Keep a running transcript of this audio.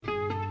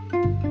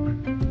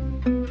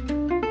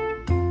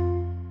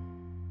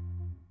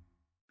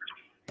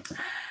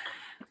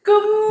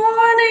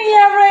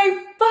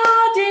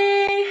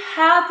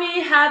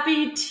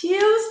happy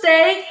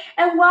Tuesday,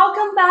 and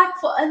welcome back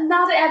for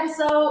another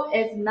episode.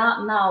 If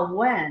not now,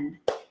 when?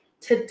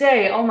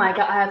 Today, oh my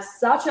God, I have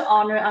such an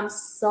honor. I'm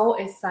so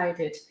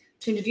excited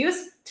to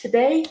introduce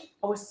today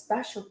our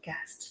special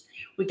guest.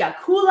 We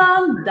got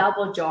Kulan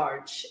Double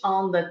George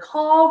on the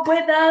call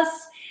with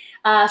us.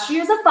 She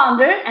is a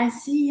founder and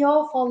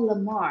CEO for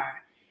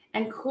Lamar.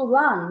 And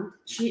Kulan,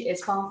 she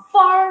is from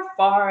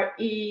far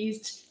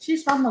east.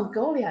 She's from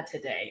Mongolia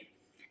today.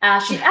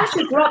 She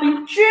actually grew up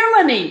in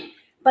Germany,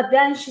 but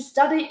then she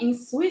studied in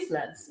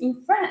Switzerland,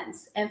 in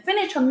France, and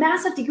finished her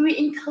master's degree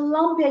in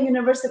Columbia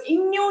University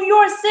in New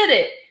York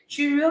City.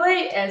 She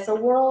really is a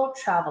world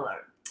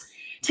traveler.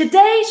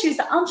 Today, she's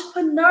an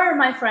entrepreneur,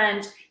 my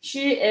friend.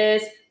 She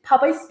is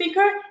public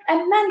speaker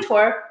and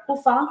mentor who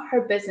found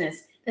her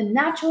business, The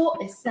Natural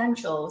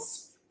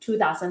Essentials,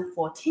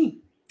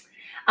 2014.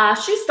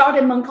 She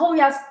started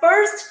Mongolia's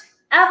first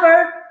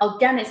ever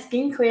organic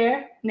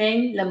skincare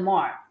named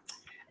Lamar,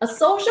 a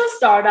social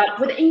startup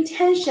with the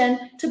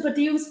intention to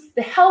produce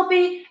the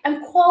healthy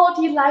and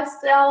quality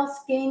lifestyle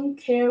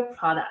skincare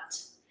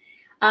product.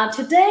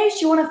 Today,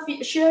 she wants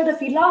to share the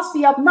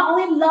philosophy of not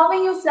only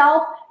loving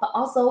yourself, but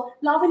also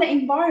loving the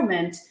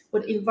environment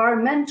with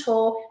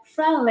environmental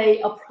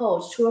friendly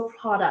approach to a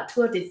product,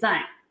 to a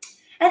design.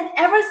 And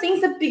ever since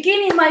the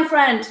beginning, my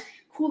friend,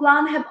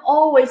 Kulan have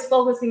always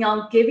focusing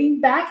on giving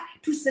back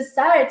to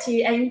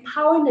society and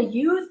empowering the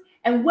youth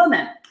and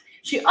women.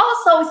 She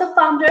also is a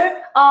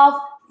founder of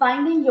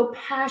Finding Your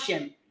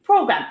Passion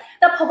program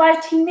that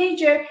provides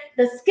teenagers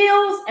the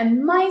skills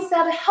and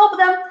mindset to help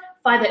them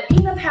find their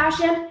inner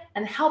passion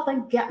and help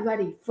them get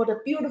ready for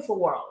the beautiful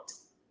world.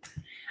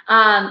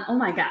 Oh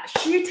my gosh,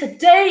 she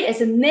today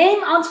is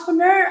named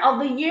Entrepreneur of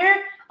the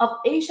Year of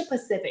Asia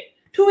Pacific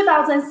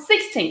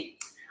 2016,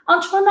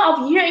 Entrepreneur of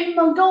the Year in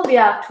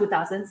Mongolia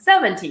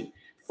 2017,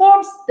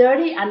 Forbes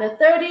 30 Under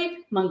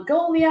 30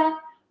 Mongolia,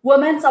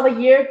 Women's of the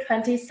Year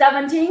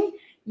 2017,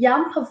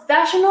 Young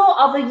Professional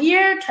of the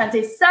Year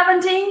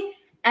 2017,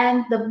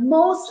 and the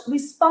Most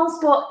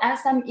Responsible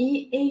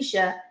SME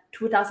Asia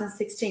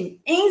 2016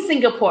 in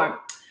Singapore.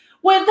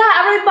 With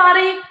that,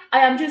 everybody, I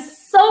am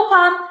just so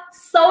pumped,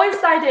 so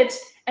excited,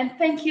 and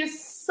thank you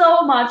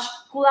so much,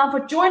 Kulan,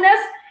 for joining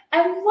us,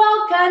 and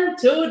welcome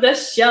to the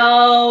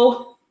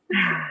show.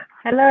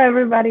 Hello,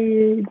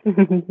 everybody.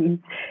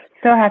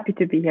 So happy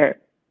to be here.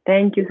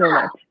 Thank you so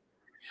much.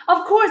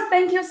 Of course,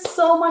 thank you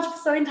so much for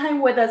spending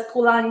time with us,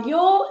 Kulan.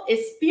 Your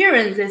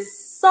experience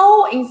is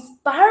so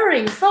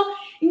inspiring. So,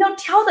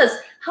 tell us,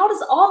 how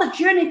does all the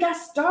journey get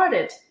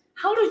started?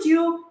 How did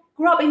you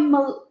grow up in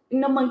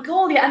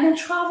Mongolia and then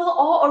travel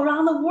all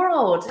around the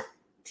world?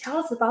 Tell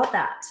us about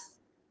that.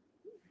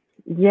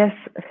 Yes,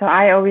 so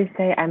I always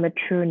say I'm a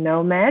true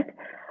nomad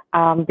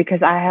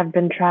because I have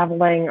been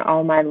traveling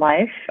all my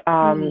life,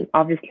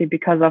 obviously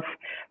because of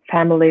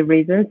family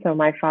reasons. So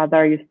my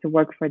father used to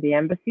work for the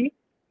embassy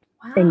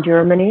in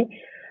Germany.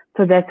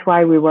 So that's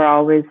why we were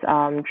always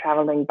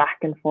traveling back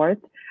and forth.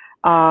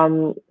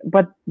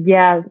 But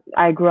yeah,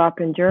 I grew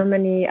up in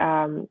Germany.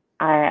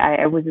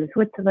 I was in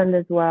Switzerland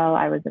as well.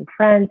 I was in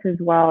France as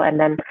well. And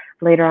then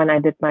later on, I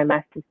did my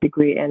master's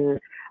degree in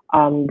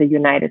the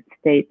United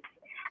States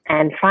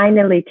and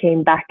finally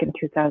came back in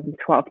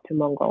 2012 to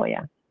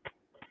Mongolia.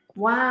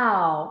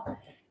 Wow.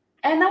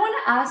 And I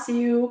want to ask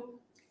you,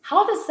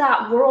 how does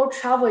that world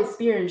travel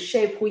experience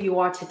shape who you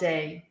are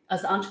today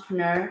as an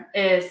entrepreneur,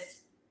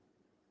 as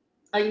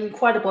an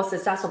incredible,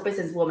 successful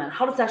businesswoman?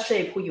 How does that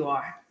shape who you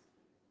are?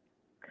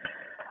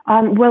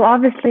 Well,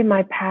 obviously,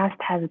 my past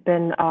has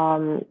been,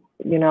 has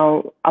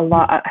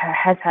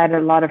had a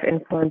lot of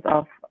influence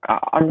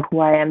on who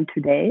I am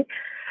today.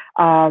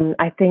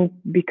 I think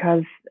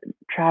because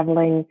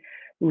traveling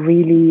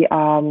really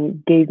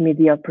gave me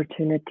the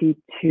opportunity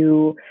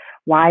to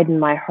widen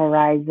my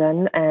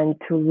horizon and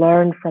to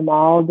learn from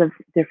all the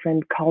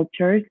different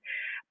cultures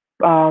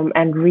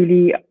and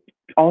really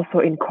also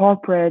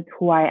incorporate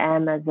who I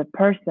am as a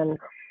person.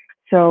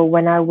 So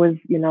when I was,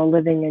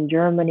 living in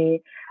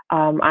Germany,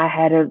 I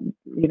had a,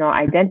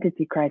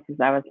 identity crisis.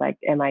 I was like,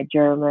 am I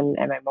German?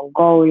 Am I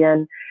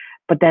Mongolian?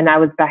 But then I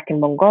was back in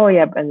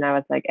Mongolia and I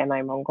was like, am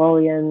I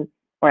Mongolian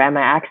or am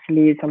I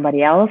actually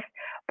somebody else?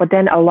 But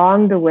then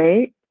along the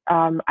way,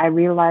 I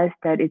realized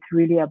that it's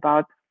really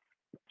about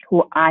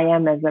who I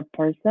am as a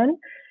person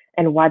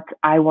and what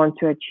I want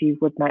to achieve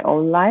with my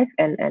own life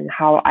and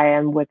how I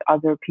am with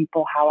other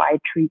people, how I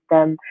treat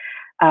them,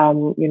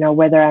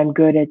 whether I'm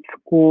good at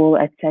school,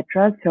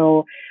 etc.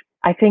 So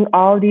I think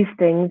all these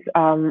things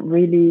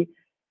really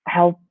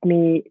help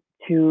me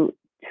to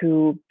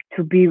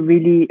be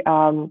really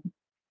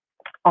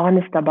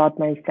honest about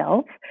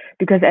myself,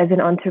 because as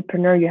an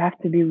entrepreneur, you have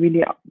to be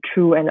really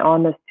true and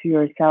honest to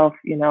yourself,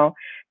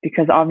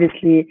 because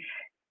obviously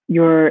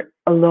you're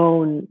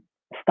alone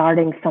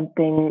starting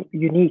something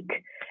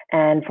unique,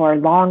 and for a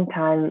long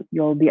time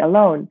you'll be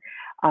alone.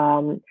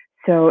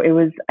 So it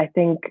was, I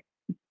think,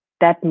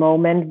 that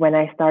moment when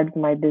I started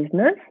my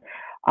business.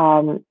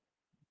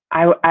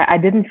 I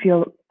didn't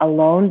feel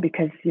alone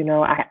because,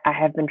 I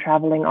have been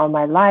traveling all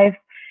my life.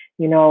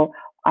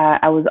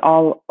 I was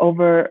all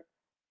over,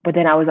 but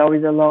then I was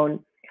always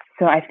alone.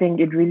 So I think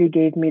it really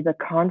gave me the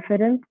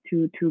confidence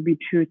to be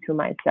true to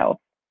myself.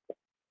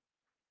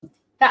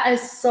 That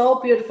is so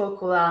beautiful,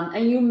 Kulan.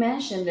 And you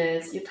mentioned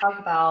this. You talk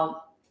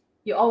about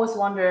you always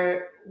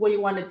wonder what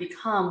you want to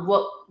become,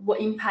 what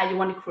impact you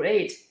want to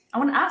create. I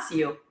want to ask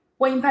you,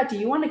 what impact do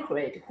you want to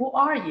create? Who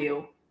are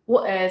you?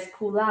 What is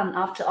Kulan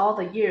after all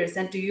the years?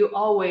 And do you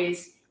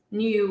always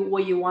knew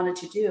what you wanted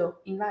to do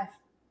in life?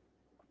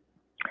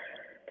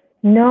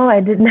 No, I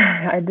did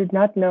not. I did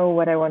not know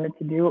what I wanted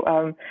to do.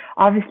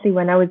 Obviously,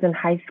 when I was in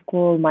high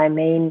school, my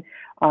main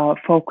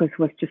focus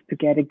was just to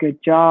get a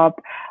good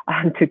job,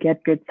 to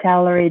get good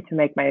salary, to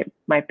make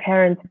my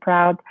parents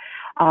proud.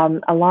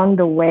 Along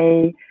the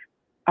way,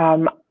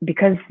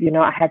 because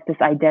I had this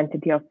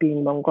identity of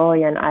being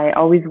Mongolian, I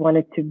always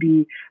wanted to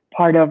be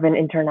part of an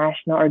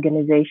international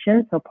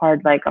organization, so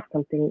part like of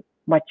something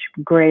much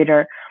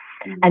greater.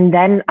 And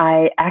then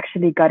I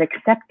actually got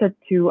accepted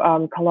to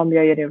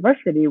Columbia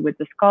University with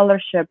a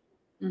scholarship,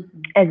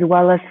 as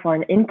well as for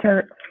an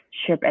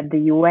internship at the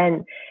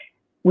UN,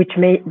 which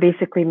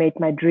basically made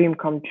my dream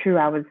come true.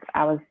 I was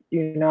a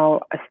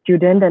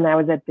student, and I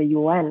was at the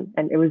UN,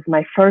 and it was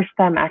my first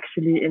time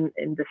actually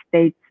in the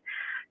States.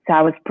 So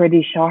I was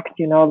pretty shocked,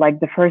 like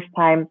the first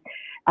time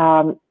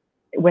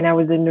when I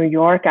was in New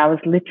York, I was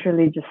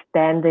literally just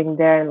standing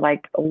there and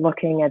like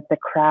looking at the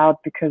crowd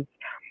because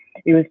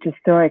it was just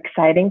so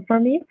exciting for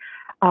me.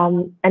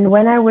 And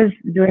when I was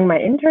doing my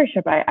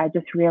internship, I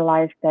just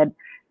realized that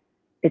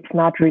it's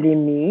not really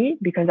me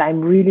because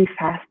I'm really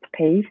fast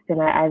paced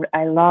and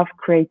I love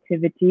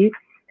creativity,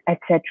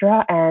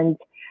 etc. And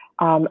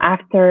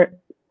after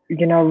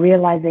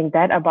realizing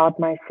that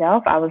about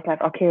myself, I was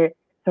like, okay,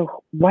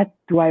 so what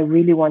do I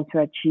really want to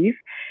achieve?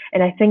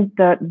 And I think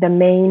the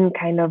main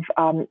kind of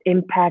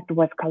impact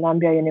was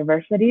Columbia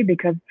University,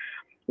 because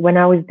when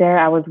I was there,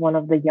 I was one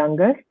of the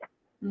youngest,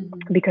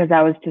 because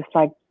I was just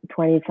like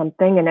 20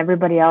 something, and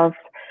everybody else,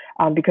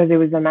 because it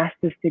was a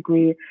master's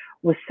degree,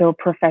 was so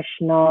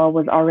professional,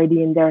 was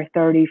already in their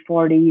 30s,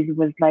 40s,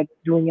 was like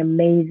doing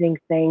amazing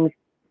things,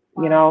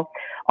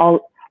 all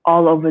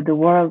over the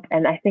world.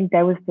 And I think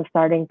that was the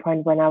starting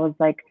point when I was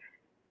like,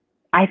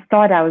 I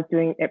thought I was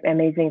doing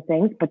amazing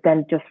things, but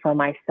then just for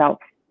myself.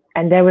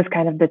 And that was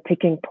kind of the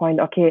ticking point.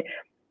 Okay,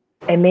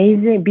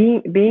 amazing,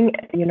 being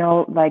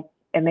like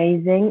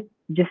amazing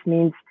just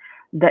means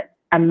the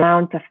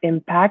amount of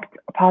impact,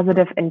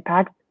 positive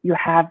impact you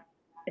have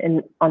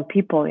on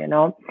people.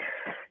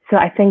 So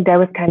I think that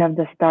was kind of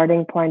the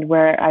starting point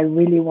where I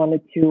really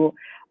wanted to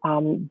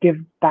give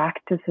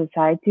back to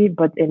society,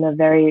 but in a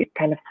very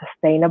kind of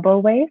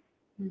sustainable way.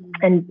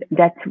 And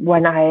that's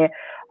when I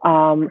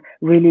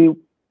really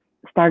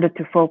started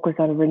to focus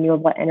on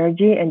renewable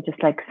energy and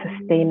just like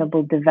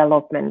sustainable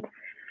development.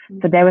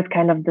 So that was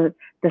kind of the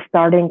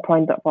starting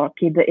point of,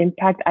 okay, the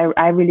impact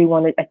I really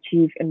want to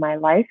achieve in my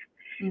life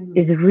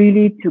is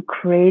really to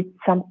create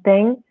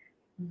something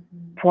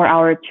for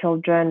our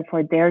children,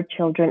 for their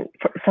children,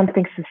 for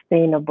something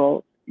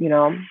sustainable,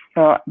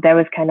 So that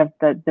was kind of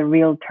the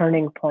real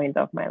turning point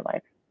of my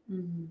life.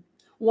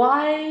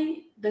 Why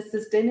the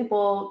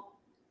sustainable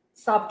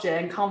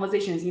subject and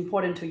conversation is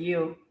important to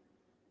you,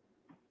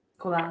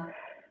 Kulan?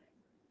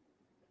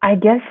 I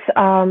guess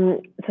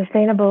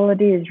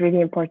sustainability is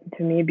really important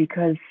to me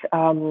because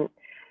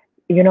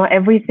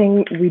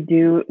everything we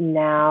do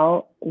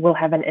now will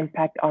have an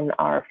impact on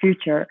our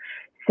future.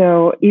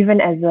 So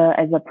even as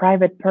a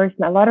private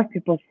person, a lot of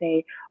people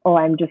say, "Oh,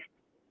 I'm just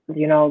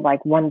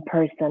like one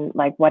person.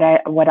 Like what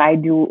I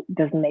do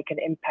doesn't make an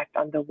impact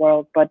on the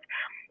world." But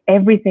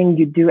everything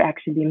you do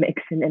actually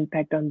makes an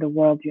impact on the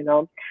world.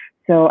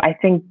 So I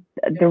think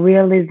the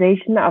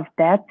realization of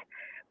that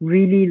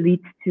really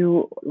leads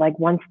to like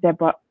one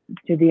step up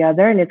to the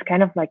other, and it's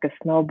kind of like a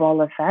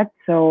snowball effect.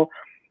 So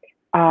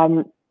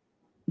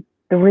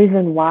the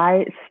reason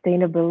why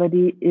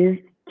sustainability is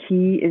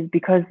key is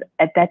because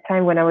at that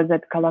time when I was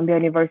at Columbia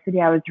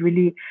University, I was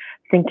really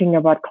thinking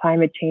about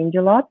climate change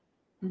a lot,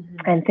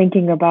 and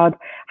thinking about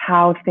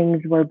how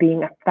things were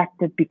being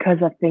affected because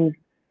of things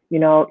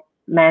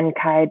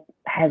mankind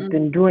has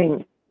been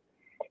doing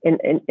in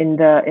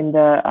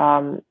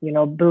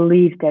the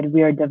belief that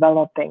we are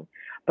developing,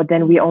 but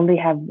then we only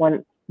have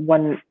one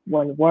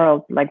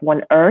world, like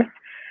one Earth,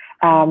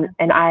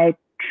 and I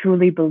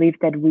truly believe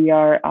that we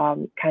are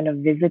kind of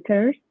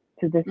visitors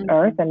to this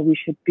Earth, and we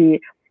should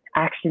be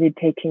actually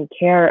taking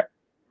care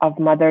of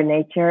Mother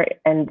Nature.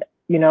 And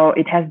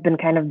it has been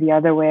kind of the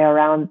other way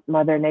around.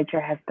 Mother Nature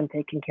has been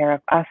taking care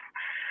of us.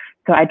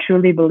 So I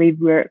truly believe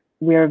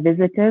we're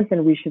visitors,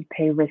 and we should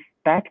pay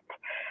respect,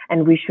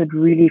 and we should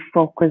really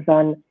focus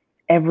on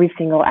every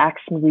single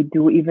action we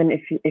do, even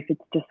if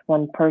it's just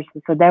one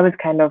person. So that was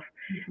kind of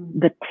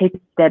the tick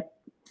that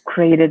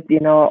created,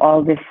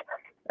 all this,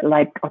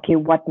 like, okay,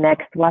 what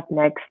next,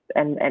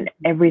 and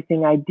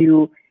everything I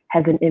do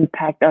has an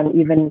impact on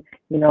even,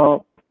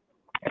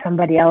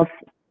 somebody else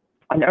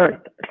on Earth.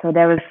 So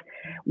there was,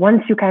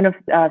 once you kind of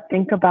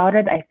think about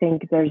it, I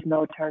think there's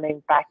no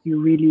turning back.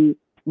 You really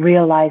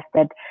realize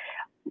that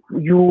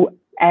you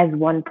as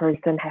one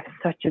person have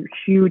such a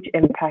huge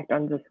impact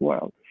on this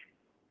world.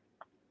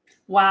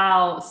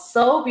 Wow,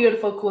 so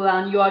beautiful,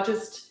 Kulan. You are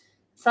just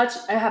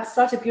I have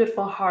such a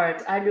beautiful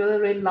heart. I really,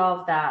 really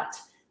love that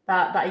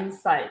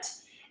insight.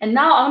 And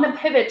now I'm gonna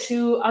pivot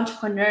to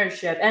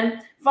entrepreneurship.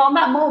 And from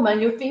that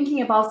moment, you're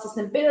thinking about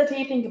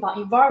sustainability, thinking about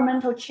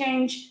environmental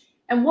change.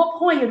 And what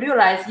point you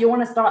realize you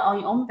want to start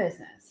on your own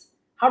business?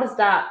 How does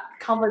that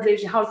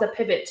conversation, how does that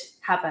pivot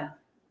happen?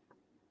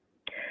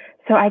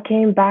 So I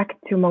came back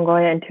to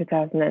Mongolia in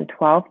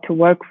 2012 to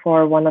work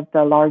for one of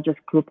the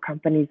largest group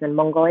companies in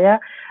Mongolia,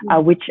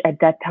 which at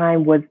that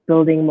time was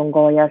building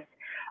Mongolia's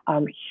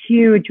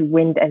huge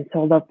wind and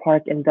solar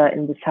park in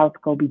the South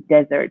Gobi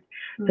Desert.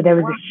 So there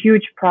was a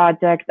huge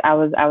project. I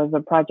was a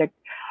project,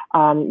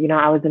 I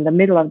was in the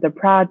middle of the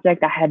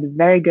project. I had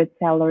very good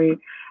salary.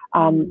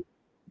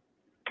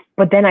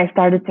 But then I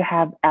started to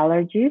have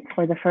allergies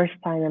for the first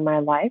time in my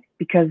life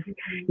because,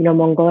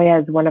 Mongolia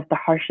is one of the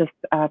harshest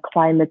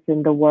climates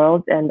in the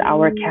world, and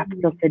our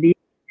capital city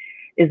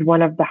is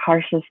one of the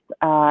harshest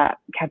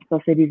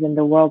capital cities in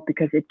the world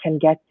because it can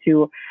get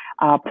to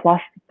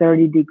plus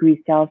 30 degrees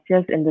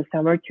Celsius in the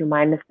summer to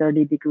minus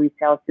 30 degrees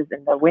Celsius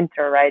in the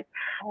winter, right?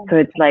 So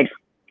it's like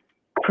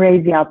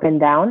crazy up and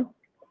down.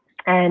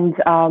 And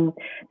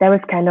that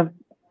was kind of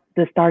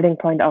the starting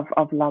point of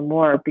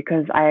L'Amour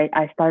because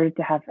I started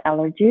to have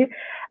allergy,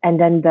 and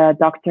then the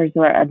doctors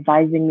were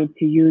advising me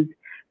to use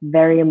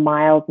very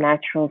mild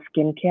natural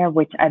skincare,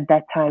 which at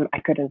that time I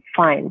couldn't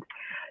find.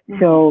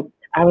 So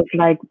I was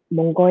like,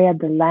 Mongolia,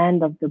 the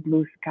land of the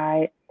blue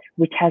sky,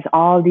 which has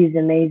all these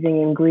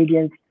amazing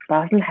ingredients,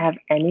 doesn't have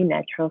any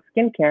natural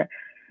skincare.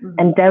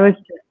 And that was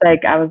just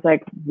like, I was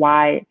like,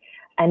 why?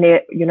 And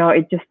it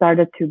just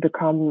started to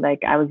become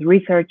like, I was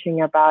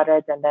researching about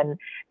it, and then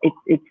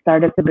it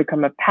started to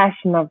become a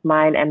passion of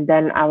mine. And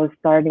then I was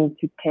starting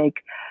to take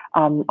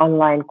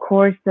online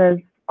courses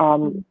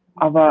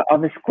of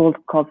a school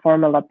called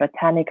Formula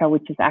Botanica,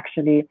 which is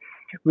actually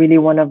really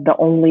one of the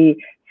only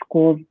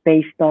schools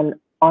based on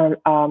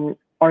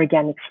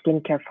organic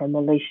skincare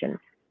formulation.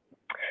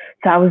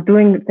 So I was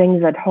doing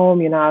things at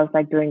home, I was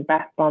like doing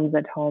bath bombs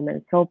at home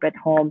and soap at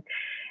home.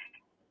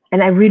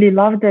 And I really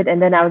loved it.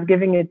 And then I was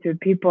giving it to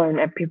people,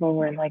 and people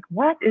were like,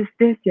 what is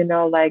this?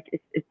 Like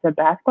it's a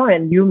bath bomb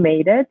and you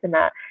made it. And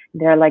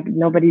they're like,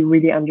 nobody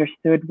really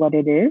understood what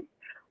it is.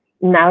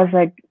 And I was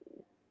like,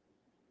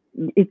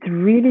 it's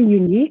really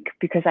unique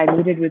because I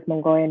made it with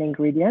Mongolian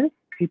ingredients.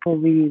 People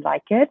really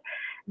like it.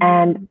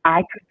 And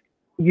I could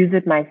use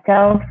it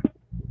myself,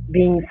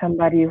 being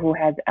somebody who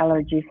has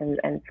allergies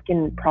and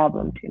skin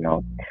problems,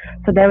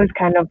 So that was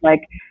kind of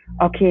like,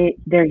 okay,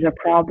 there's a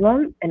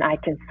problem and I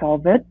can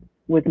solve it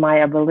with my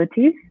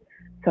abilities.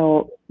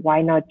 So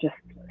why not just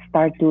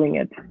start doing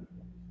it?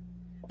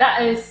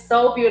 That is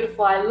so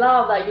beautiful. I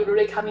love that you're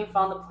really coming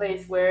from the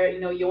place where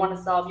you want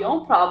to solve your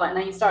own problem, and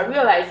then you start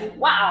realizing,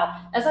 wow,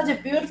 that's such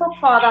a beautiful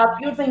product,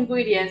 beautiful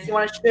ingredients you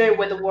want to share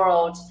with the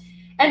world.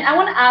 And I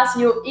want to ask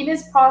you, in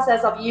this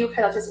process of you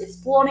kind of just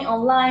exploring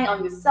online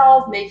on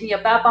yourself, making a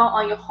bath bomb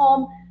on your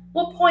home,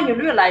 what point you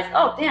realize,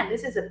 oh damn,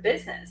 this is a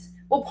business?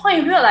 What point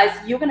you realize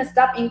you're going to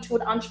step into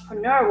the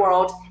entrepreneur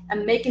world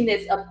and making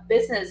this a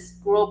business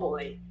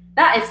globally?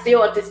 That is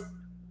still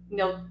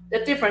the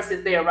difference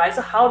is there, right?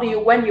 So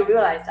when you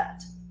realize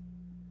that?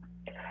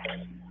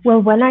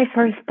 Well, when I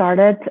first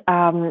started,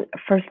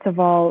 first of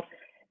all,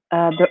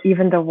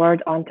 even the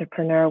word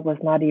entrepreneur was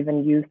not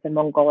even used in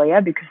Mongolia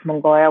because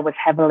Mongolia was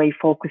heavily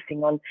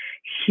focusing on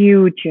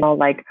huge,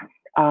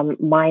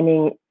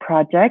 mining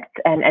projects.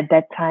 And at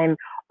that time,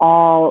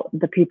 all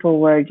the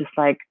people were just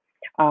like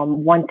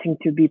wanting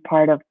to be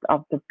part of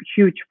the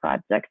huge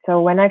project.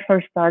 So when I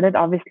first started,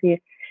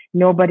 obviously,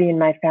 nobody in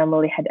my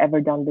family had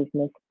ever done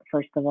business,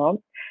 first of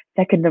all.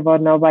 Second of all,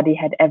 nobody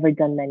had ever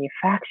done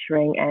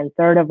manufacturing. And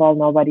third of all,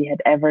 nobody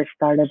had ever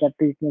started a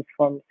business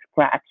from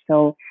scratch.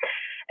 So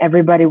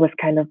everybody was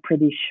kind of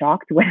pretty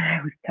shocked when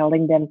I was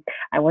telling them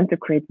I want to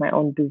create my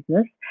own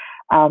business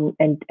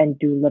and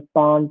do lip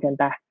balms and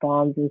bath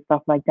bombs and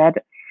stuff like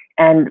that.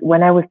 And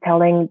when I was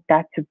telling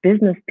that to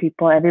business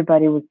people,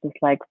 everybody was just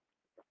like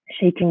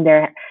shaking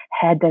their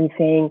head and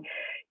saying,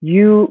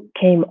 you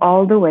came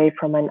all the way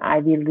from an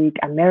Ivy League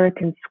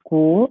American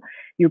school.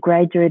 You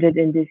graduated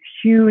in this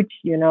huge,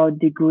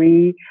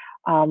 degree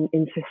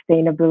in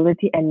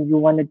sustainability, and you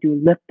want to do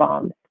lip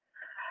balms.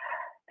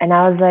 And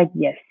I was like,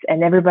 yes.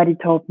 And everybody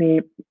told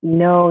me,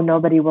 no,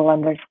 nobody will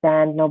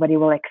understand. Nobody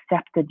will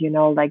accept it.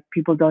 Like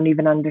people don't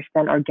even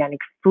understand organic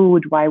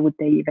food. Why would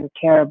they even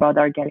care about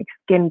organic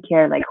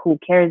skincare? Like who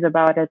cares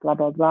about it? Blah,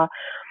 blah, blah.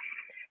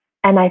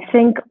 And I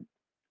think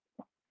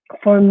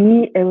for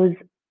me, it was,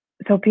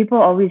 so people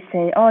always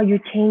say, oh, you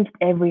changed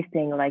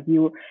everything. Like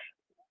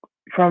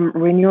from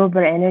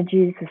renewable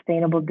energy,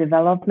 sustainable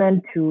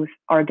development to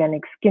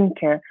organic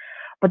skincare.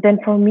 But then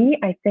for me,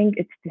 I think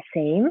it's the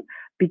same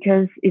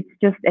because it's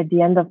just at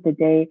the end of the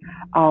day,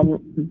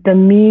 the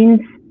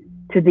means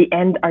to the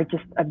end are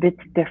just a bit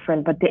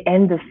different, but the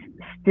end is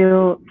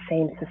still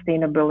same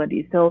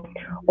sustainability. So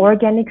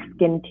organic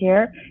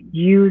skincare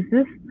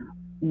uses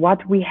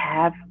what we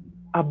have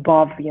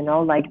above,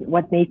 like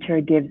what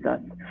nature gives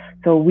us.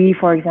 So we,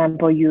 for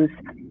example, use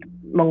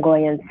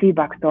Mongolian sea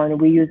buckthorn,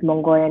 we use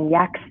Mongolian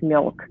yak's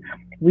milk,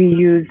 we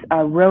use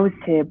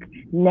rosehip,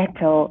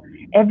 nettle,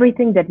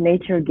 everything that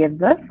nature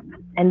gives us,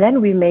 and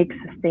then we make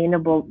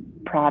sustainable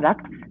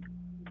products,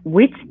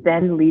 which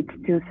then leads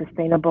to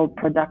sustainable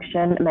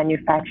production,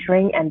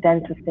 manufacturing, and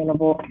then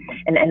sustainable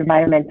and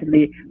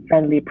environmentally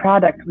friendly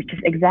products, which is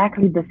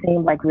exactly the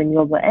same like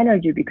renewable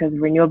energy, because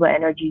renewable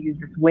energy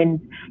uses wind,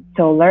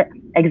 solar,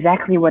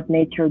 exactly what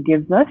nature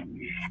gives us,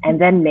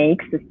 and then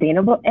makes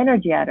sustainable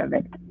energy out of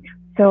it.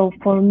 So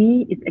for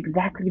me, it's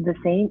exactly the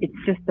same. It's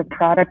just the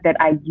product that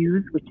I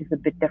use, which is a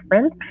bit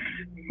different.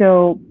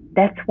 So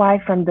that's why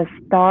from the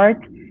start,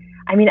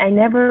 I mean, I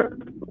never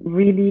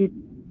really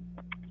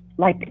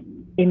like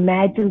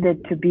imagined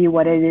it to be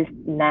what it is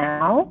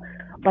now,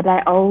 but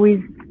I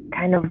always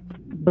kind of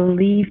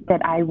believe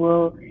that I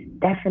will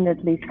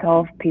definitely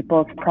solve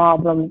people's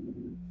problems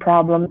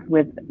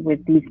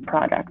with these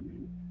products.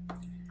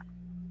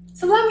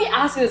 So let me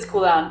ask you this,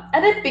 Kulan.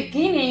 At the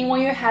beginning,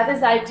 when you had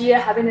this idea,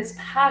 having this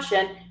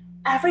passion,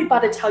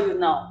 everybody tell you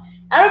no.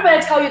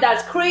 Everybody tell you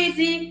that's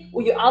crazy,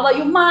 or you out of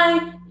your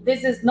mind.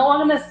 This is no one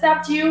gonna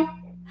accept you.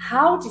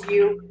 How do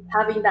you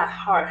having that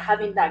heart,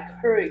 having that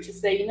courage to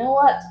say, you know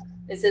what,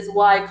 this is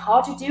what I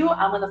called to do.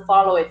 I'm gonna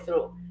follow it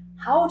through.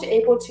 How are you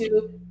able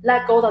to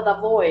let go of that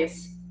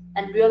voice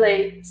and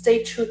really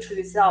stay true to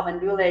yourself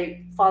and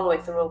really follow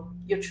it through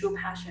your true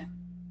passion?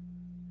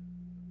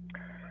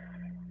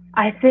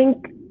 I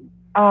think,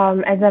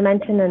 as I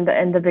mentioned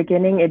in the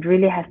beginning, it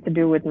really has to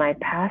do with my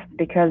past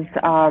because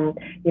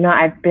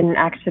I've been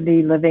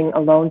actually living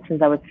alone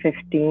since I was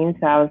 15.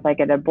 So I was like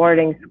at a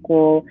boarding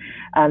school,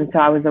 so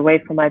I was away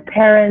from my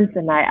parents,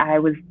 and I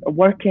was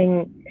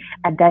working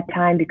at that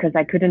time because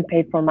I couldn't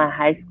pay for my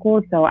high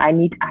school. So I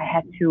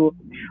had to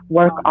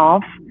work Wow.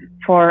 off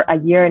for a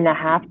year and a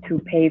half to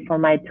pay for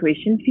my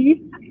tuition fees.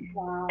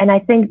 Wow. And I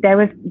think there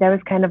was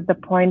kind of the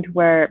point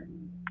where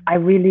I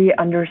really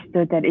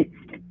understood that it's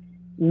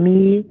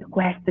me who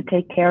has to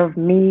take care of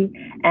me,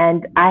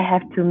 and I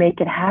have to make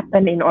it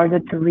happen in order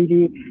to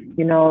really,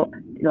 you know,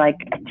 like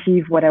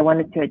achieve what I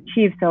wanted to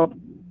achieve. So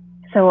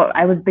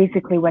I was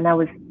basically, when I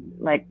was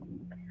like,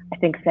 I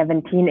think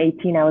 17,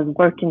 18, I was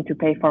working to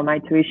pay for my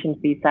tuition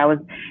fees. So I was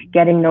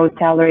getting no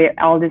salary.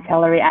 All the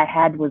salary I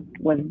had was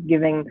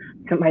giving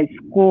to my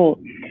school.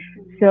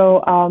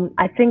 So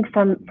I think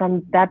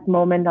from that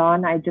moment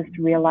on, I just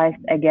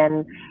realized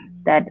again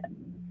that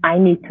I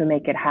need to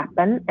make it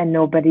happen, and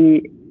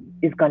nobody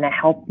is going to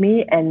help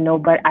me, and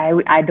nobody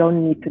I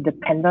don't need to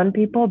depend on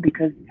people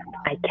because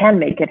I can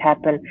make it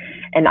happen.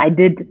 And I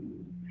did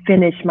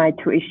finish my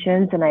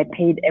tuitions, and I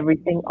paid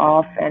everything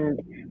off, and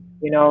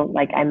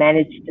like I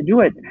managed to do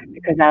it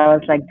because I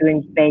was like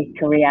doing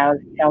bakery, I was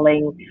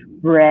selling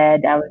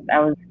bread, I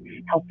was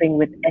helping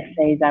with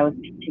essays, I was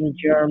teaching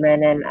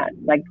German, and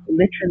like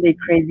literally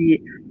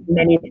crazy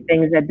many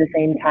things at the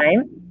same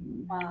time.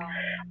 Wow.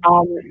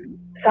 um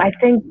so I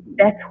think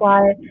that's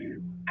why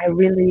I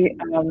really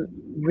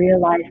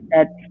realized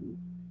that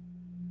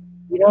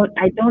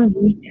I don't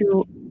need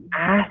to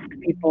ask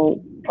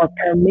people for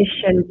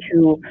permission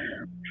to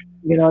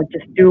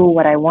just do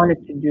what I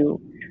wanted to do.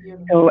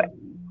 Beautiful. So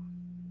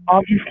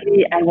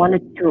obviously I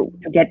wanted to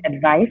get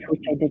advice,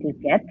 which I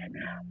didn't get,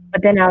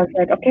 but then I was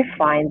like, okay,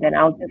 fine, then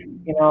I'll just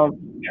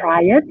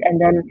try it.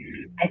 And then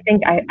I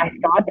think I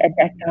thought at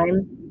that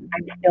time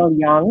I'm still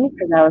young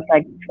because I was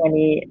like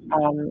 20.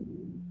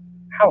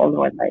 How old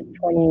was I?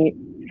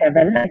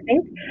 27, I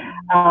think.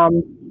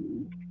 um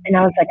and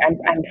I was like,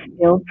 I'm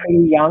still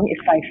pretty young.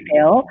 If I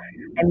fail,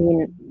 I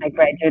mean, I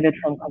graduated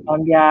from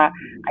Columbia.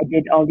 I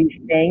did all these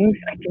things.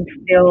 I can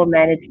still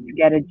manage to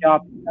get a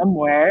job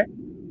somewhere.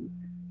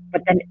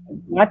 But then,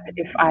 what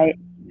if I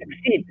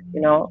succeed?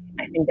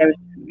 I think that was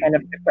kind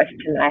of the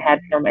question I had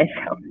for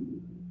myself.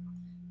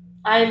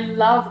 I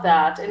love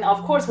that. And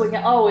of course, we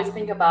can always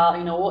think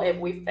about, what if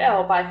we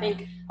fail? But I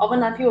think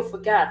oftentimes people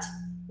forget,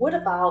 what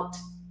about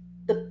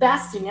the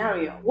best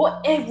scenario?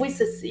 What if we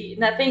succeed?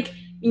 And I think,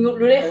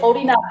 really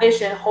holding that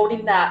vision,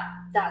 holding that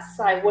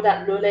sight, what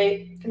that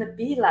really gonna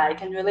be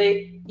like, and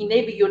really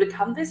enable you to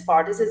come this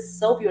far. This is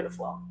so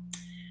beautiful.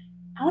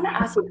 I want to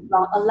ask you,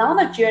 along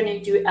the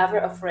journey, do you ever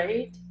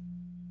afraid?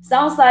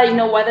 Sounds like,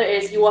 whether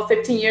it's you are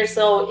 15 years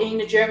old in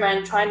the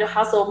German trying to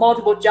hustle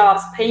multiple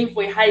jobs, paying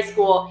for your high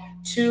school,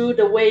 to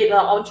the way the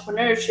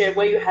entrepreneurship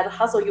where you had to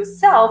hustle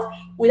yourself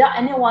without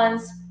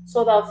anyone's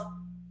sort of,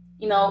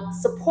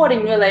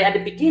 supporting really at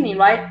the beginning,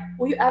 right?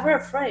 Were you ever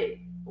afraid?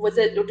 Was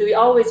it, or do you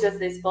always just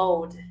this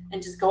bold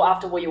and just go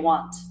after what you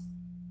want?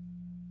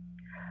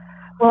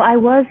 Well, I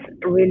was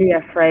really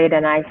afraid,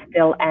 and I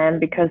still am,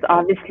 because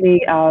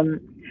obviously,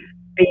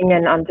 being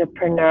an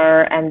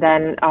entrepreneur and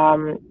then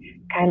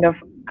kind of,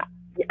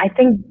 I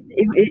think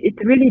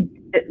it's really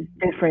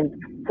different.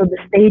 So the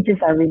stages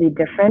are really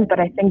different, but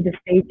I think the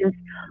stages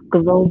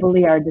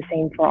globally are the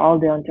same for all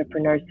the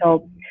entrepreneurs.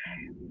 So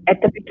at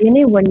the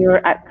beginning, when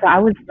so I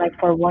was like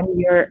for 1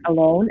 year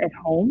alone at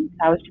home.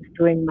 So I was just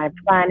doing my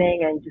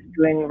planning and just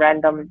doing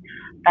random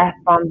bath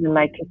bombs in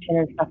my kitchen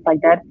and stuff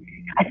like that.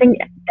 I think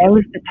that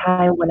was the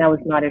time when I was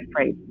not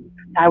afraid.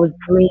 I was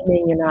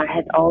dreaming, I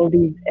had all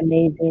these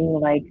amazing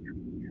like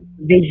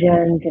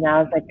visions, and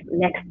I was like,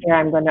 next year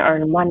I'm going to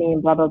earn money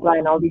and blah blah blah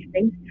and all these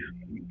things.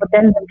 But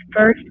then the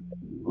first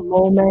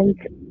moment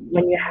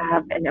when you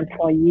have an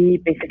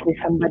employee, basically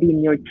somebody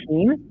in your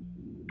team,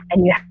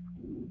 and you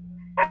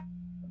have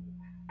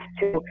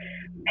to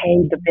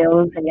pay the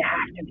bills and you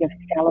have to give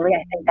salary,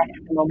 I think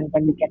that's the moment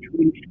when you get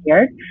really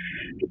scared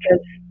because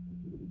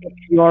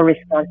it's your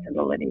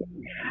responsibility.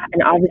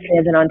 And obviously,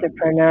 as an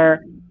entrepreneur,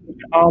 it's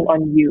all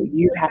on you.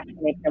 You have to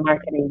make the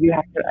marketing. You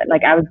have to,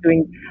 like, I was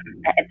doing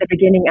at the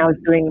beginning, I was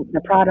doing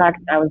the product,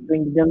 I was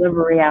doing the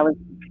delivery, I was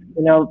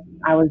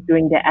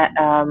doing the,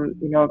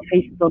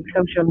 Facebook,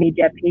 social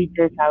media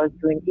pages, I was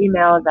doing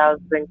emails, I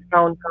was doing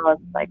phone calls,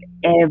 like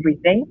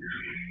everything.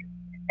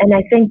 And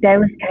I think that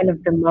was kind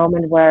of the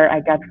moment where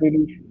I got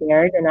really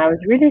scared. And I was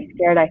really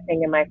scared, I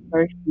think, in my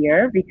first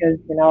year because,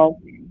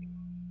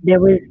 there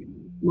was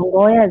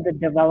Mongolia is a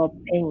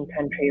developing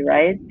country,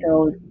 right?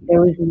 So there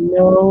was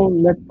no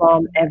lip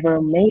balm ever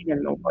made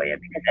in Mongolia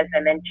because, as I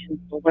mentioned,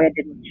 Mongolia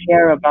didn't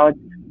care about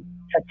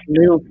such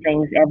little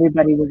things.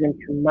 Everybody was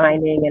into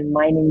mining and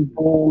mining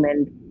boom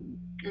and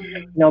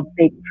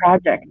big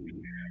projects.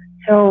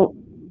 So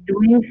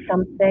doing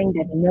something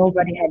that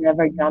nobody had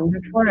ever done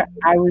before,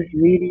 I was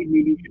really,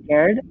 really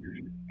scared.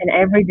 And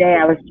every day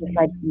I was just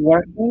like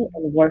working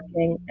and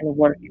working and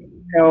working.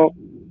 So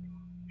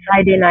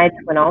Friday nights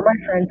when all my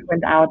friends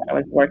went out, I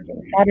was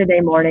working.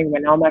 Saturday morning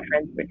when all my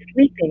friends were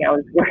sleeping, I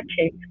was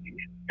working.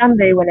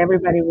 Sunday when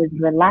everybody was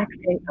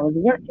relaxing, I was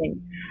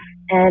working.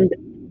 And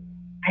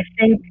I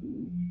think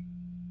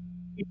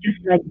it just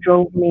like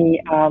drove me,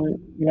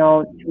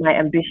 to my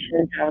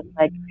ambitions. I was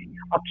like,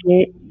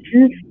 okay,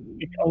 since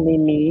it's only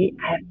me,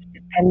 I have to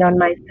depend on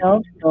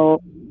myself. So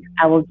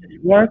I will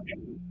just work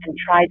and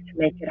try to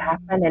make it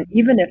happen. And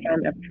even if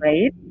I'm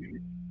afraid,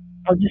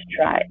 I'll just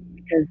try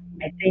because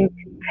I think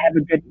I have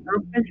a good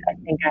purpose. I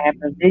think I have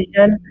a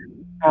vision.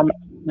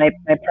 My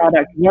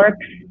product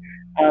works.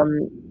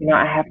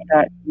 I have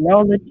that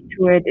knowledge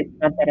to it. It's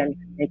not that I'm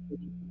just making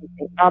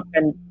something up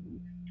and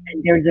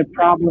there's a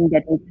problem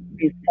that needs to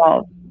be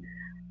solved.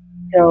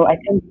 So I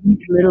think these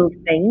little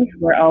things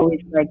were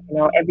always like,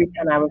 every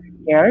time I was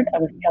scared, I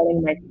was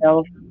telling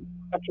myself,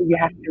 okay, you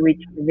have to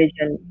reach the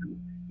vision.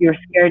 You're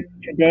scared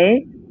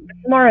today, but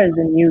tomorrow is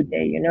a new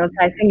day, So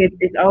I think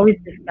it's always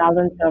this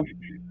balance of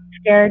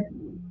scared,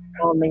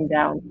 calming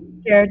down,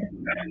 scared,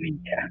 calming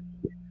down.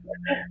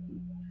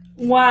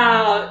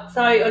 Wow.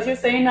 Sorry, as you're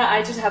saying that,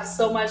 I just have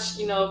so much,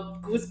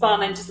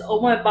 goosebumps and just all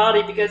my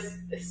body because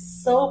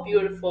it's so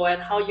beautiful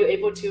and how you're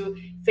able to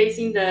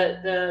facing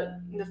the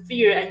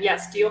fear and yet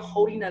still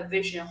holding the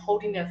vision,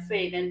 holding the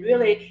faith, and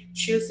really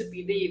choose to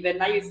believe. And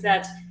like you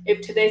said,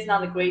 if today's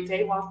not a great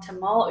day, well,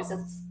 tomorrow is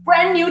a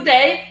brand new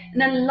day.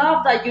 And I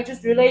love that you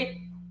just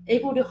really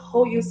able to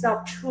hold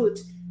yourself true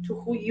to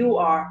who you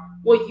are,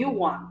 what you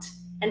want,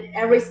 and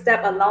every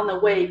step along the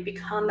way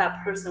become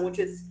that person, which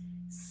is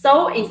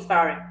so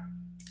inspiring.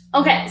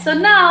 Okay, so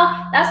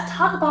now let's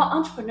talk about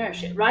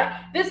entrepreneurship, right?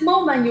 This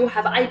moment you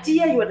have an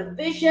idea, you have a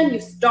vision, you're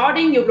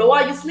starting, you roll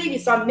out your sleeve, you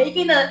start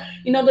making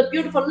the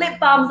beautiful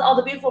lip balms, all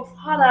the beautiful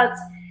products.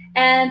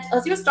 And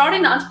as you're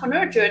starting the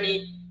entrepreneur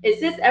journey, is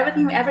this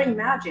everything you ever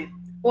imagined?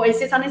 Or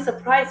is it something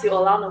surprise you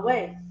along the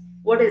way?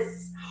 What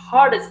is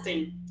hardest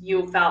thing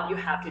you felt you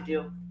have to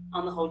do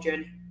on the whole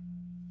journey?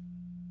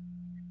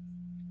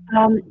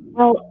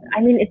 Well,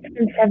 I mean, it's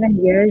been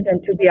 7 years,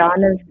 and to be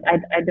honest,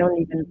 I don't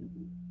even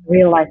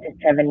realize it's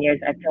 7 years.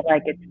 I feel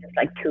like it's just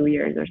like 2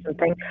 years or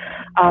something.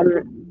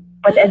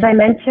 But as I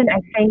mentioned, I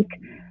think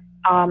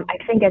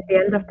at the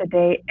end of the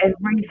day,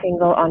 every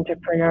single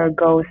entrepreneur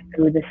goes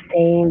through the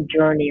same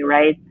journey,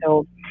 right?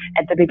 So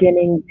at the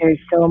beginning, there's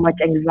so much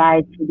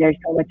anxiety, there's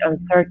so much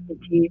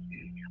uncertainty,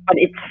 but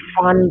it's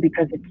fun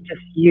because it's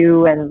just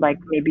you and like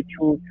maybe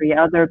two, three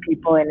other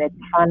people, and it's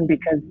fun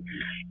because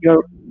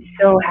you're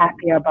so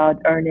happy about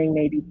earning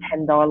maybe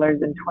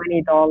 $10 and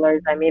 $20.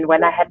 I mean,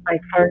 when I had my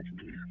first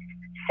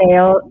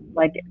sale,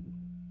 like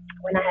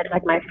when I had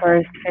like my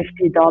first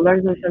 $50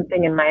 or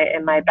something in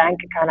my bank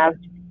account, I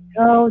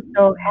was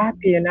so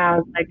happy, and I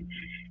was like,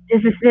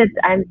 this is it.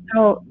 I'm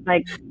so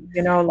like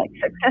like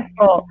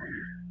successful.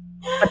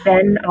 But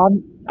then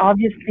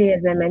obviously,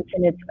 as I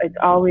mentioned, it's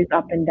always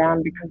up and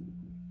down because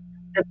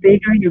the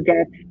bigger you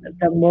get,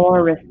 the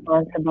more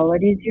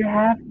responsibilities you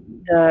have,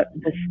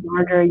 the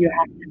smarter you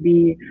have to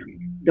be,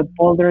 the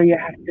bolder you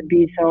have to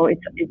be. So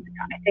it's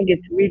I think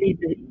it's really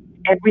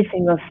every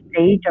single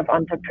stage of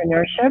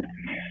entrepreneurship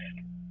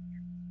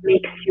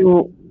makes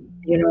you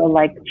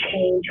like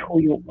change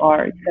who you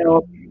are.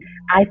 So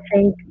I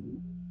think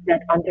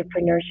that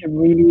entrepreneurship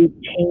really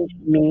changed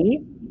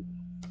me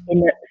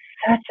in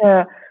such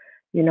a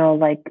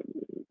like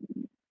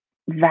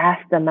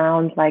vast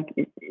amount, like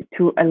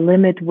to a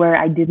limit where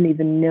I didn't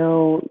even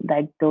know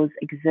like those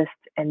exist,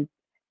 and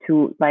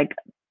to like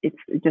it's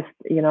just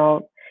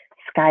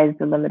sky's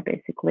the limit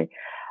basically.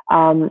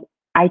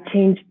 I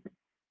changed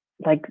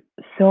like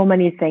so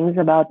many things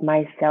about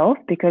myself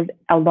because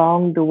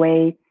along the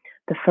way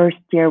The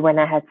first year when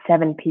I had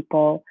 7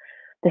 people,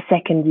 the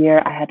second year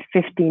I had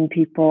 15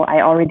 people. I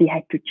already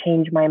had to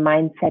change my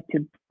mindset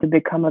to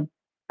become a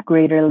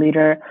greater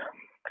leader.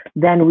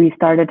 Then we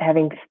started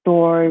having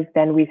stores.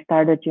 Then we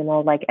started,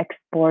 like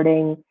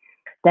exporting.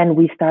 Then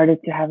we started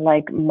to have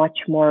like much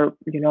more,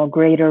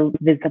 greater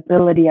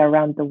visibility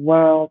around the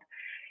world.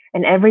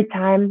 And every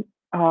time,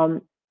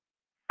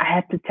 I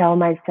had to tell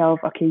myself,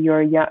 okay,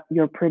 you're young,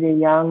 you're pretty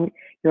young,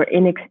 you're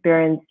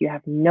inexperienced, you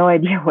have no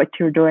idea what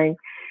you're doing.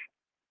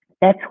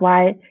 That's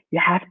why you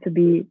have to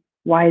be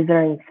wiser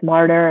and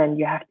smarter, and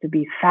you have to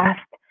be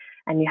fast,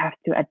 and you have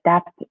to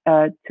adapt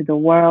to the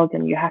world,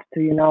 and you have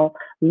to,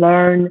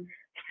 learn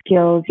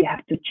skills. You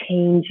have to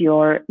change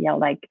your,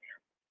 like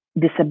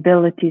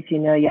disabilities.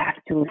 You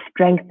have to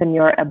strengthen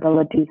your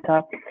abilities.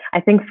 So I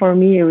think for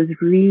me, it was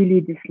really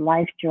this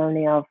life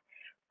journey of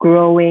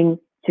growing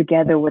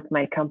together with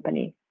my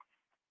company.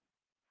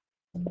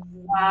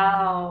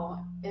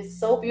 Wow, it's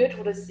so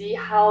beautiful to see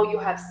how you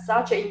have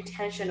such an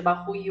intention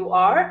about who you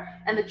are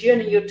and the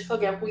journey you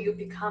took and who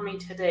you're becoming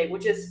today,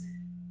 which is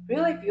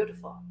really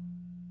beautiful.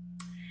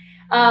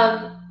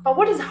 But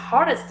what is the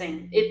hardest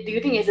thing? Do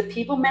you think it's a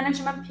people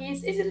management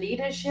piece? Is it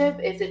leadership?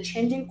 Is it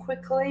changing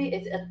quickly?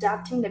 Is it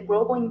adapting the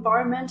global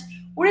environment?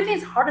 What do you think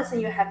is the hardest thing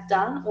you have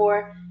done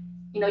or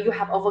you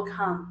have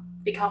overcome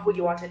become who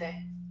you are today?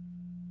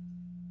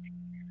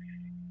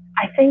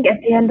 I think at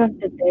the end of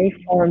the day,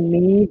 for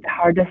me, the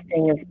hardest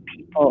thing is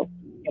people,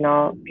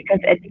 because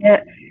at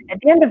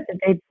the end of the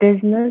day,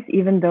 business,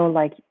 even though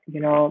like,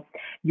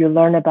 you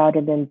learn about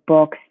it in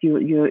books,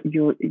 you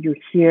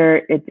hear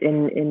it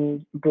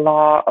in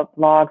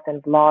blogs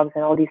and vlogs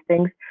and all these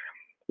things,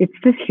 it's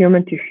just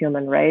human to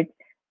human, right?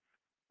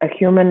 A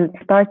human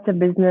starts a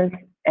business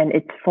and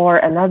it's for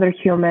another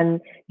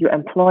human, you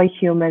employ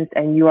humans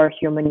and you are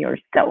human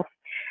yourself.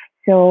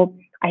 So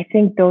I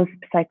think those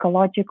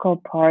psychological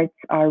parts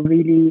are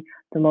really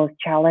the most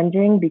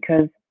challenging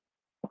because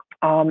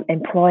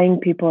employing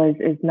people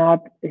is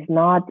not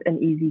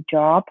an easy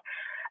job.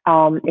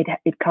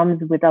 It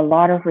comes with a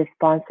lot of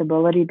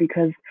responsibility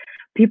because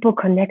people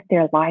connect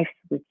their lives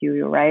with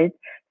you, right?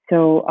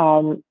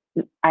 So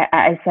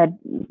I said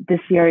this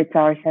year it's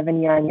our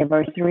 7 year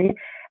anniversary,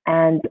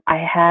 and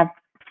I have,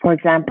 for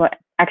example,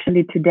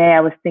 actually today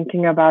I was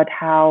thinking about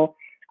how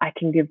I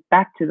can give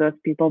back to those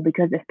people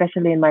because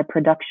especially in my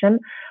production,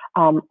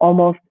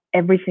 almost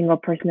every single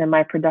person in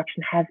my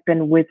production has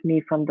been with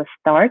me from the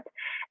start,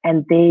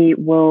 and they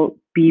will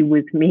be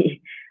with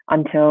me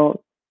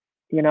until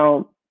you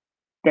know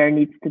there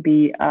needs to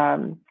be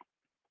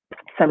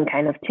some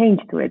kind of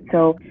change to it.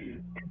 So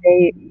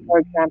today, for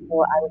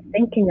example, I was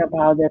thinking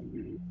about it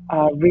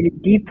really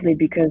deeply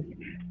because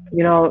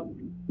you know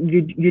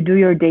you do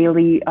your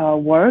daily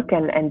work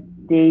and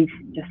days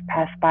just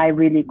pass by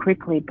really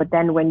quickly. But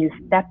then when you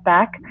step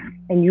back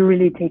and you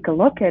really take a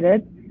look at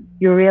it,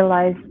 you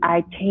realize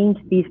I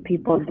changed these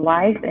people's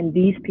lives and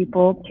these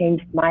people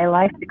changed my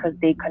life because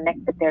they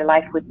connected their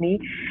life with me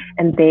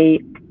and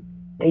they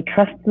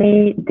trust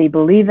me, they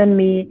believe in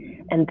me,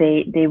 and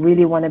they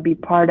really want to be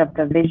part of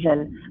the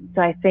vision.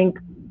 So I think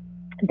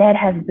that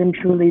has been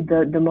truly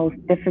the most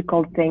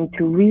difficult thing,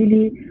 to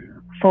really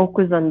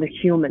focus on the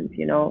humans,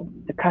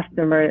 the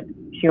customer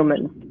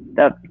humans,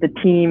 the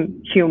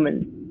team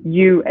humans,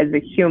 you as a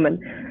human.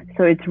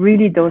 So it's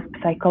really those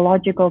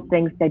psychological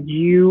things that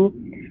you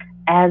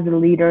as a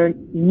leader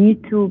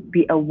need to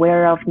be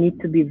aware of, need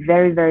to be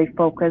very, very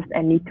focused,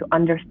 and need to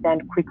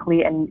understand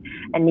quickly, and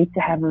need to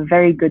have a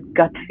very good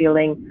gut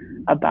feeling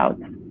about.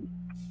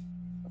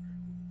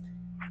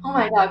 Oh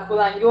my God,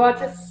 Kulan, you are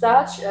just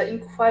such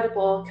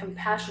incredible,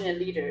 compassionate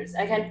leaders.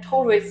 I can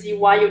totally see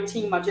why your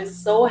team are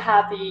just so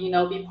happy,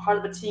 be part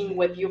of the team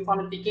with you from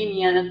the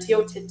beginning and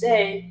until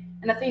today.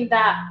 And I think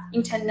that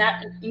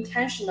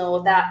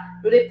intentional, that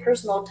really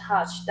personal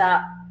touch,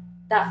 that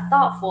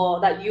thoughtful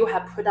that you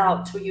have put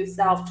out to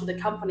yourself, to the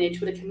company,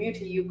 to the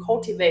community you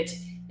cultivate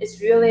is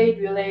really,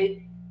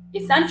 really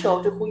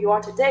essential to who you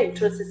are today,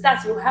 to the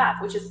success you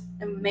have, which is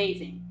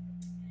amazing.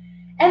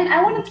 And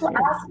I wanted Thank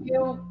to you. ask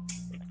you,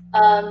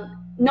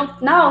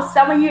 now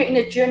 7 years in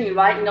the journey,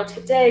 right?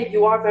 Today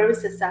you are very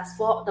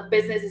successful. The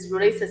business is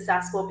really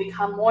successful,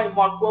 become more and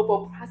more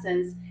global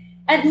presence.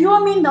 And you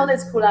and me know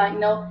this,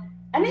 Kula.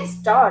 Any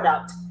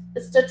startup,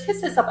 the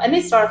statistics of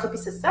any startup to be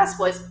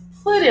successful is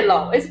pretty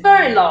low. It's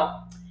very low.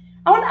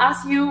 I want to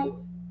ask you,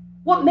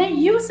 what made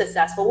you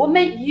successful? What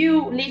made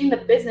you leading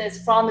the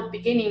business from the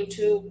beginning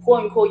to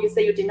quote unquote, you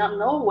say you did not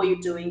know what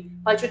you're doing,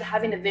 but you're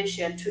having a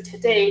vision to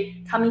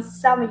today, coming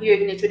 7 years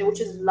in the journey, which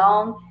is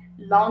long,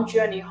 long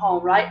journey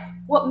home, right?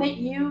 What made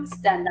you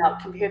stand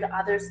out compared to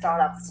other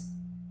startups?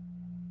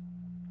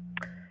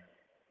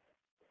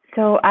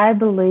 So I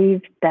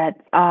believe that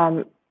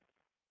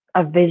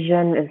a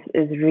vision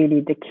is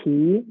really the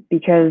key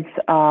because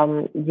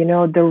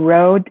the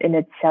road in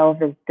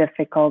itself is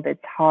difficult,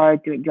 it's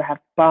hard, you have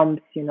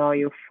bumps,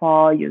 you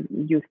fall,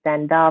 you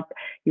stand up,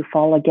 you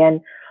fall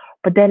again.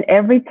 But then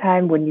every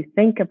time when you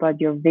think about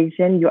your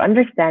vision, you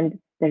understand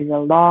there's a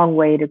long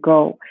way to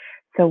go.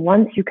 So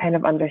once you kind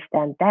of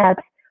understand that,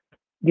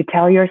 you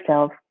tell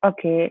yourself,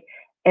 okay,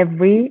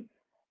 every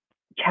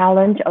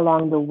challenge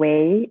along the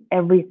way,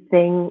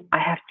 everything I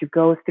have to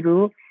go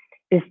through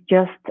is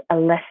just a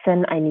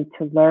lesson I need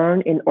to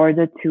learn in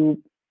order to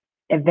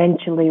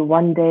eventually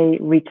one day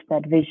reach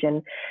that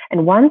vision.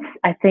 And once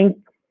I think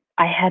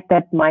I had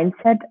that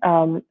mindset,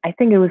 I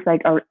think it was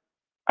like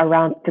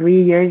around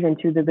 3 years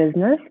into the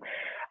business.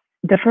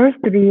 The first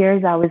 3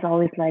 years, I was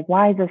always like,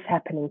 why is this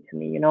happening to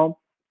me?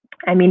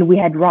 I mean, we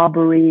had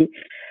robbery,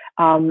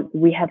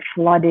 we had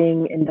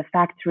flooding in the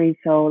factory.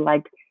 So,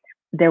 like,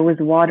 there was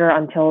water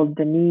until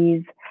the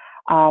knees.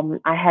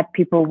 I had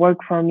people work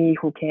for me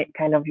who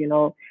kind of,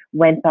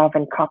 went off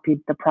and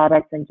copied the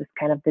products and just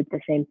kind of did the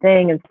same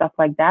thing and stuff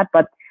like that.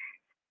 But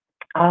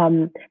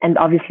and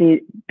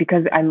obviously,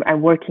 because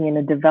I'm working in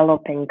a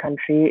developing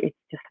country, it's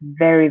just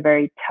very,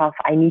 very tough.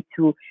 I need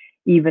to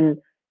even,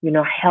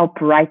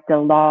 help write the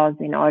laws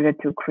in order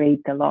to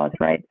create the laws,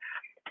 right?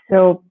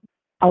 So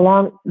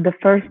along the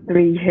first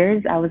 3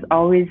 years, I was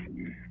always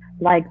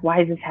like,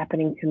 why is this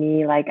happening to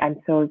me? Like, I'm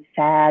so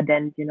sad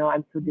and,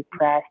 I'm so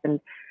depressed and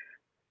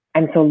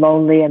I'm so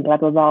lonely and blah,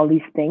 blah, blah, all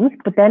these things.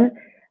 But then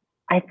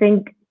I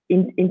think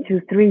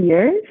into 3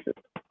 years,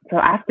 so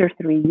after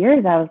 3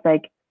 years, I was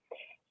like,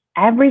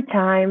 every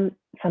time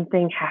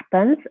something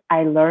happens,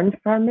 I learn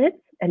from it.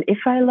 And if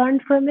I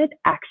learn from it,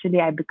 actually,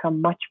 I become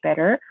much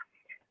better.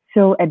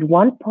 So at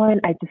one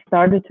point, I just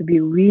started to be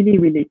really,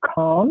 really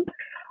calm.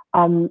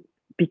 Um,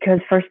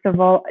 because first of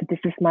all, this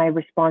is my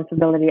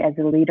responsibility as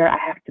a leader. I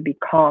have to be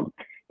calm.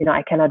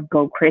 I cannot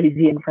go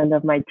crazy in front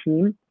of my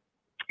team.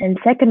 And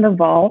second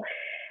of all,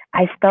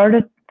 I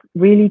started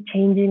really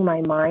changing my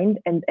mind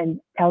and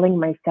telling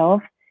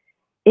myself,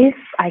 if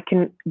I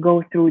can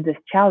go through this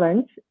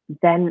challenge,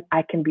 then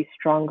I can be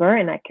stronger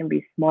and I can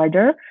be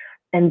smarter.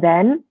 And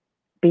then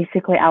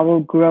basically I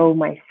will grow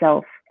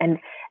myself. And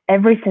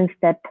ever since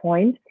that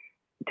point,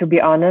 to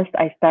be honest,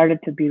 I started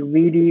to be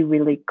really,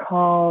 really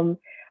calm.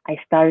 I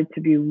started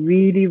to be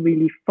really,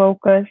 really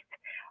focused.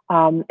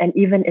 And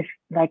even if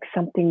like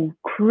something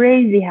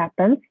crazy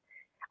happens,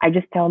 I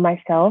just tell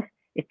myself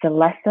it's a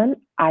lesson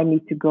I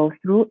need to go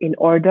through in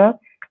order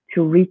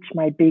to reach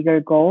my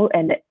bigger goal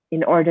and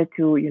in order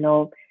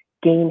to,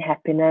 gain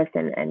happiness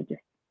and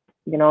just,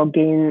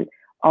 gain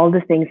all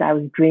the things I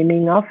was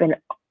dreaming of. And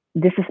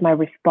this is my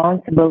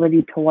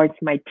responsibility towards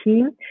my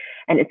team,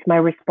 and it's my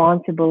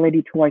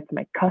responsibility towards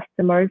my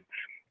customers.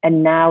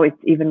 And now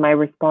it's even my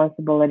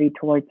responsibility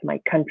towards my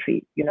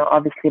country.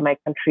 Obviously my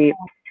country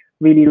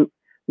really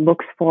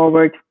looks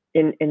forward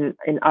in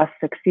us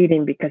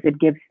succeeding because it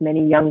gives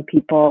many young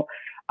people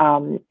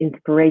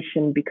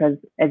inspiration because,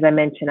 as I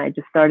mentioned, I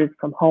just started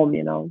from home,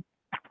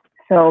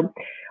 So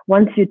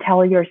once you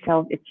tell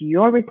yourself it's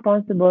your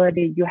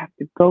responsibility, you have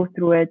to go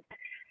through it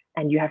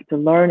and you have to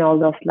learn all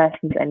those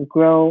lessons and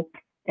grow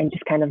and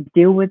just kind of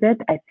deal with it,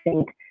 I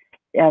think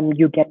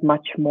you get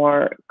much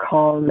more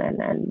calm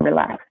and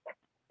relaxed.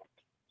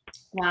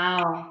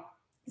 Wow.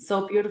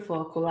 So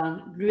beautiful,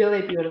 Kulan.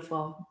 Really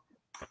beautiful.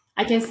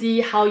 I can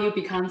see how you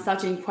become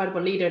such an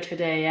incredible leader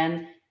today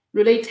and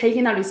really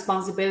taking that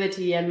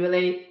responsibility and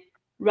really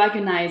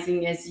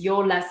recognizing is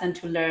your lesson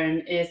to learn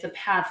is a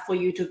path for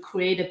you to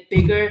create a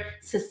bigger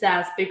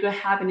success, bigger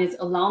happiness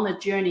along the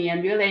journey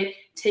and really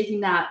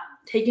taking that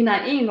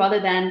in rather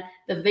than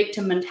the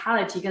victim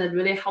mentality gonna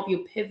really help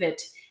you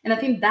pivot. And I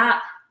think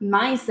that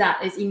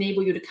mindset is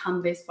enable you to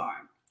come this far.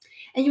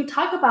 And you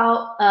talk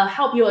about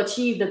help you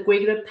achieve the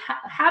greater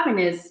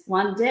happiness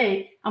one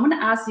day. I'm going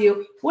to ask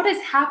you, what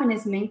does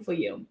happiness mean for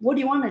you? What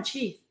do you want to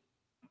achieve?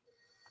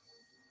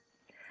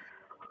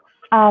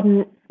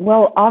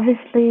 Well,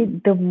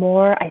 obviously, the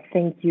more I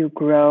think you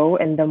grow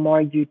and the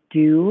more you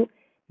do,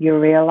 you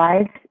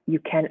realize you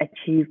can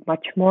achieve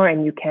much more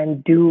and you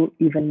can do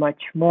even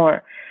much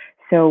more.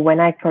 So when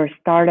I first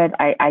started,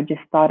 I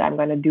just thought I'm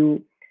going to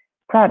do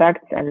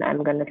products and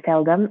I'm going to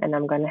sell them and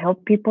I'm going to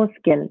help people's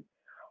skin.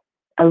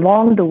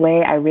 Along the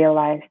way, I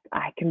realized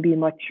I can be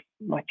much,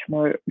 much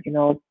more,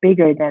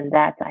 bigger than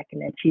that. I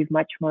can achieve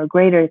much more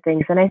greater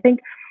things. And I think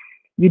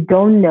you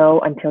don't know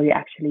until you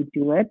actually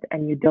do it,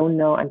 and you don't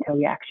know until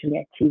you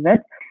actually achieve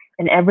it.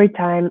 And every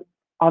time,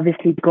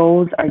 obviously,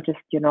 goals are just,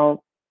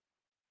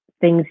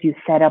 things you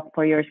set up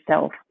for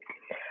yourself.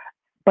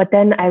 But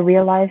then I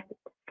realized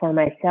for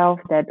myself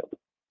that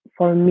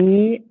for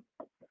me,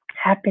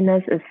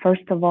 happiness is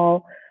first of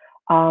all,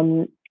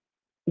 um,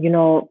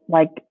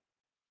 like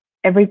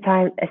every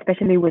time,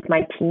 especially with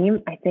my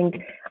team, I think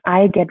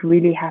I get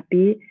really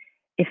happy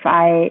if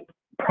I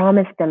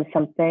promise them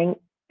something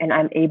and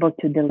I'm able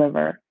to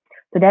deliver.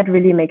 So that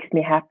really makes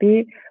me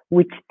happy,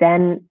 which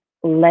then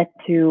led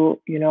to,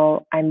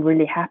 I'm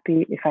really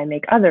happy if I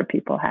make other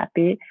people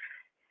happy.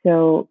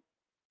 So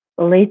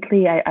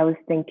lately I was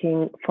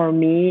thinking for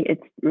me,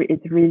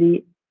 it's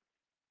really,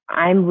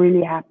 I'm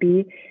really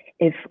happy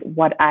if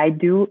what I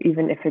do,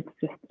 even if it's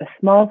just a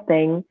small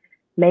thing,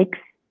 makes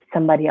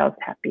somebody else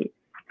happy.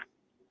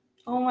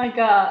 Oh my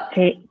God.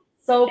 Cha-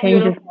 So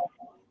changes beautiful.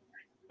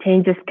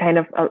 changes kind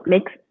of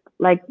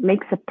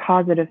makes a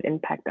positive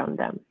impact on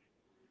them.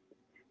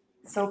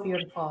 So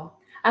beautiful.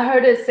 I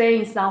heard it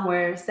saying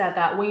somewhere said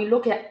that when you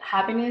look at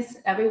happiness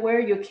everywhere,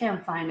 you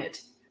can't find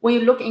it. When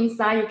you look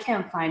inside, you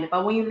can't find it.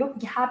 But when you look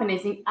at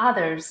happiness in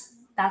others,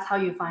 that's how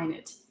you find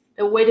it.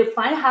 The way to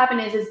find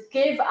happiness is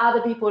give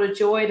other people the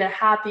joy, the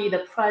happy, the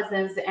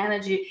presence, the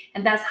energy,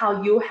 and that's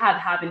how you have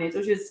happiness,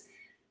 which is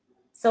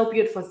so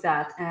beautiful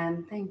said.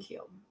 And thank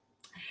you.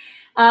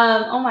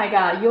 Oh my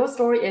God, your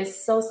story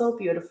is so, so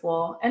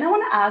beautiful. And I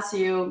want to ask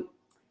you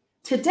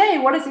today,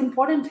 what is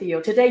important to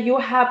you? Today, you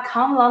have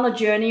come along the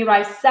journey,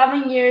 right?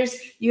 7 years,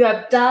 you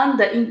have done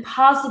the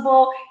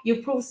impossible.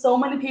 You prove so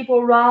many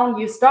people wrong.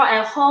 You start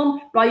at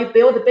home, right? You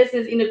build the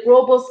business in a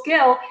global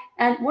scale.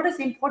 And what is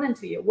important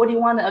to you? What do you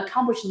want to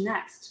accomplish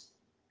next?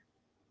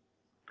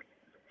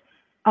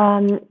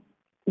 Um,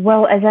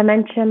 well, as I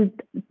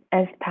mentioned,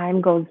 as time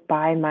goes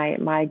by,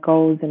 my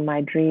goals and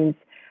my dreams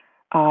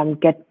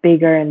get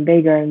bigger and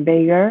bigger and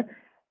bigger,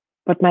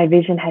 but my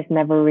vision has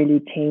never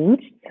really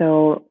changed.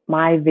 So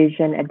my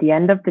vision at the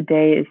end of the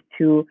day is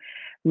to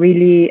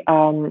really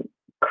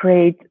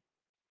create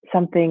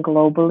something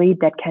globally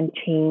that can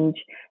change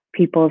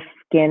people's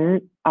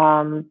skin,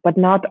 but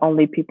not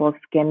only people's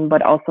skin,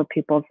 but also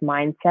people's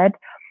mindset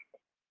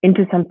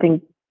into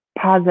something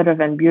positive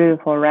and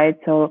beautiful, right?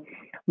 So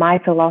my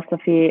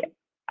philosophy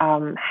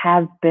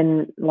has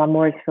been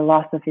L'amour's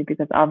philosophy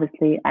because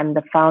obviously I'm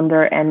the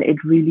founder and it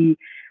really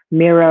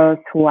mirrors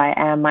who I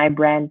am. My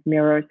brand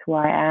mirrors who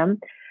I am.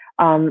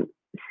 Um,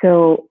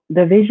 so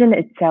the vision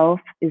itself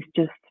is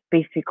just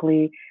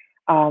basically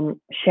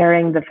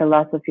sharing the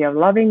philosophy of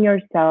loving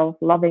yourself,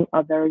 loving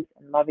others,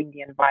 and loving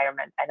the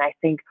environment. And I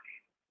think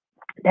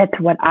that's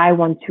what I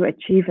want to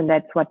achieve, and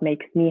that's what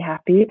makes me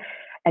happy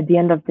at the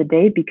end of the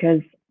day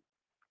because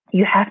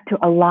you have to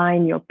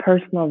align your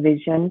personal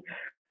vision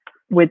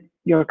with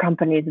your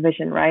company's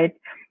vision, right?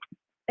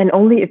 And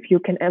only if you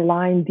can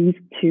align these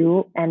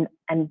two and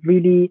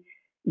really,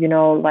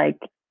 like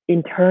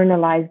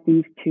internalize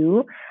these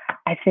two,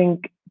 I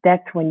think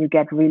that's when you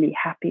get really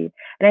happy.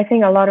 And I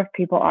think a lot of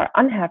people are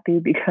unhappy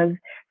because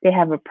they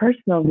have a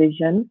personal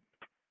vision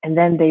and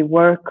then they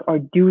work or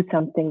do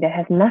something that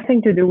has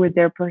nothing to do with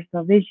their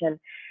personal vision.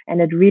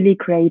 And it really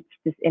creates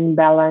this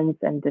imbalance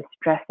and this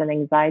stress and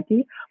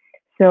anxiety.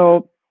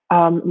 So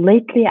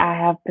lately, I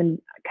have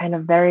been kind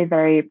of very,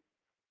 very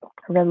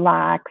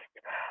relaxed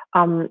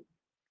um,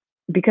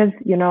 because,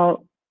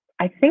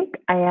 I think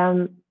I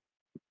am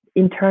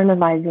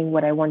internalizing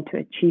what I want to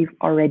achieve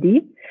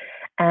already.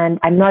 And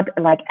I'm not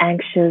like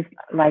anxious,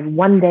 like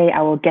one day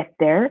I will get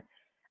there.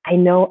 I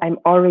know I'm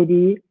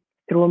already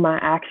through my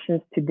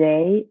actions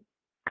today.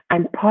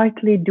 I'm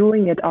partly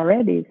doing it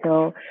already.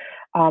 So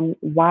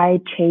why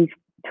chase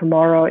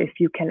tomorrow if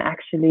you can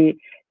actually,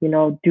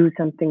 do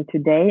something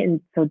today?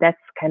 And so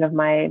that's kind of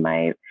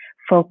my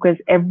focus.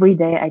 Every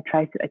day I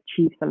try to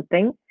achieve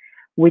something,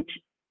 which,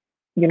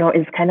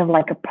 is kind of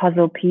like a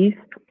puzzle piece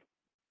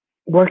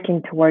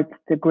working towards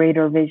the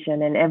greater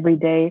vision. And every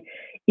day,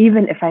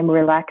 even if I'm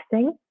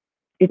relaxing,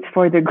 it's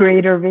for the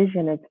greater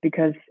vision. It's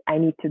because I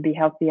need to be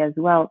healthy as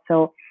well.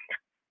 So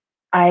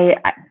I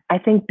I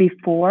think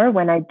before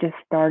when I just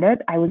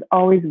started, I was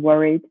always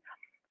worried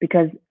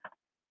because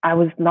I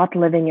was not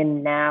living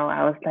in now.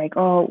 I was like,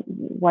 oh,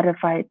 what if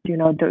I,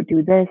 don't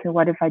do this, and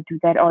what if I do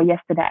that? Oh,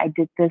 yesterday I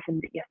did this,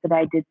 and yesterday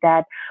I did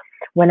that.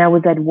 When I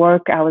was at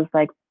work, I was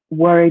like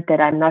worried that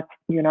I'm not,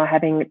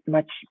 having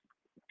much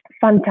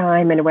fun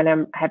time, and when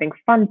I'm having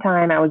fun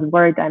time, I was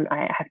worried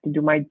I have to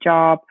do my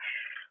job.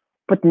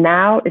 But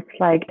now it's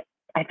like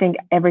I think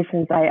ever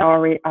since I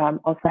already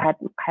also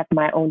have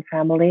my own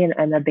family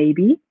and a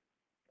baby,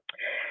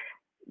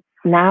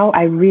 now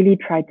I really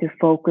try to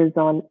focus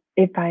on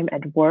if I'm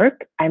at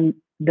work, I'm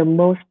the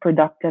most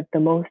productive, the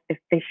most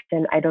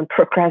efficient. I don't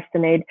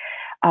procrastinate.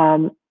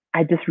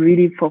 I just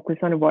really focus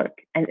on work.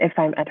 And if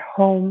I'm at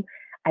home,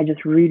 I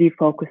just really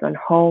focus on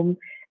home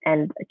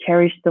and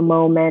cherish the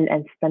moment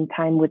and spend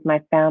time with my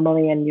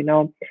family and,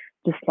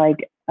 just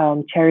like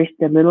cherish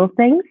the little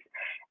things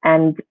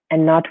and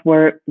not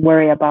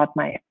worry about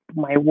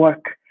my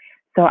work.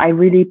 So I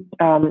really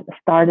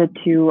started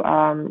to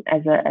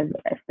as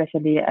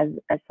especially as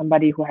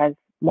somebody who has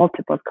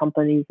multiple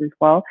companies as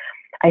well.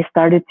 I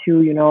started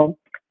to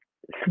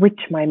switch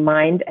my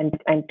mind and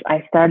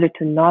I started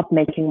to not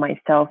making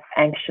myself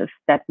anxious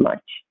that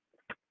much.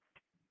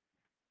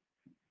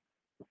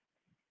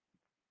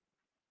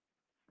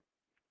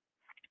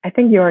 I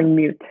think you're on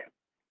mute.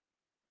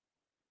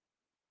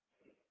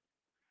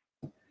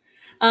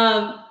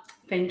 Um,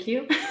 Thank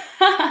you.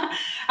 I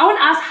want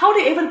to ask, how do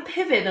you even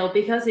pivot though?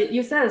 Because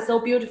you said it so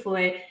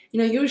beautifully.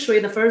 Usually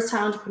the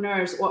first-time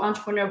entrepreneurs or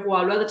entrepreneur who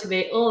are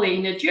relatively early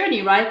in their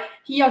journey, right?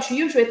 He or she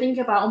usually think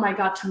about, oh my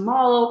God,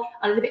 tomorrow,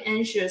 a little bit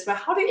anxious. But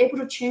how do you able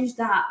to change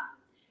that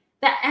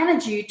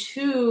energy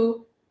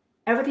to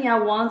everything I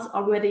want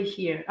already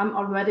here? I'm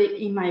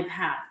already in my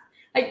path.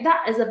 Like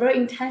that is a very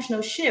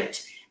intentional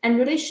shift and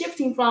really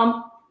shifting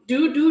from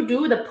do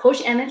the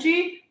push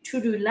energy to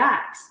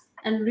relax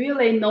and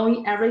really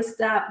knowing every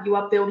step you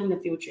are building the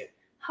future.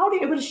 How do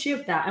you able to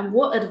shift that? And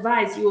what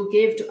advice you will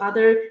give to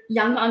other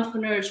young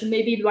entrepreneurs who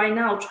maybe right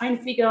now trying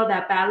to figure out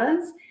that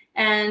balance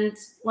and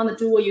want to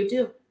do what you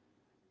do?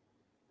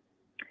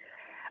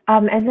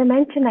 As I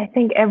mentioned, I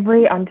think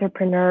every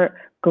entrepreneur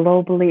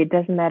globally, it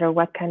doesn't matter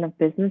what kind of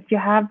business you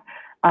have,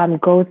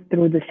 goes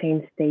through the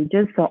same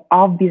stages. So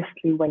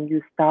obviously, when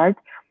you start,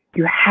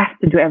 you have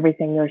to do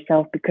everything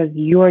yourself because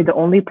you're the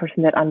only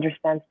person that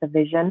understands the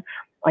vision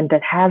and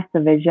that has the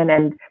vision,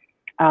 and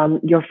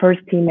your first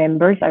team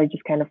members are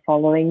just kind of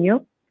following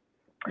you.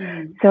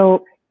 Mm.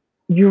 So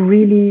you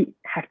really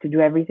have to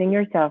do everything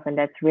yourself, and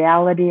that's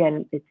reality,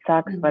 and it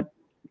sucks, Mm. but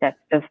that's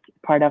just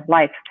part of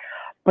life.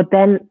 But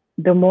then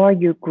the more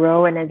you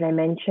grow, and as I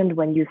mentioned,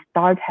 when you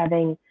start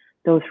having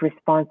those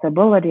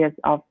responsibilities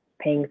of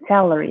paying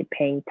salary,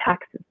 paying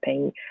taxes,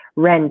 paying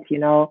rent,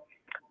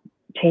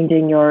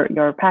 changing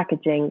your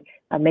packaging,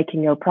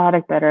 making your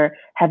product better,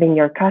 having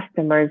your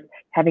customers,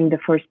 having the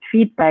first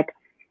feedback,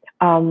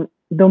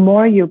 the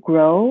more you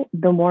grow,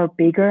 the more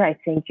bigger I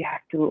think you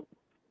have to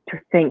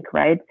think,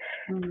 right?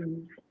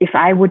 Mm. If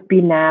I would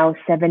be now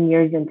 7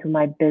 years into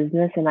my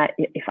business, and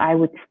if I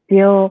would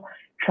still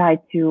try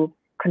to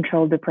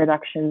control the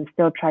production,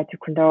 still try to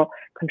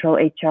control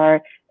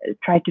HR,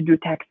 try to do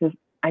taxes,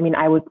 I mean,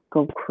 I would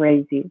go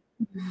crazy.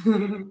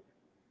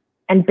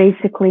 And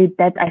basically,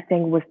 that I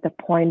think was the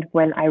point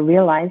when I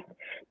realized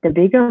the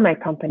bigger my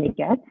company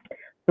gets,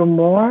 the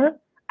more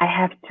I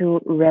have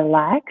to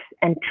relax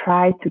and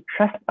try to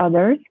trust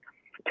others,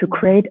 to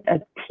create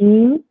a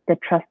team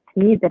that trusts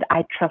me, that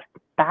I trust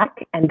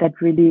back, and that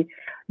really,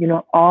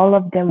 all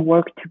of them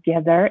work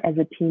together as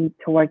a team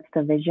towards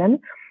the vision,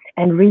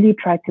 and really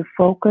try to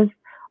focus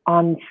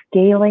on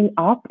scaling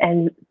up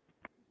and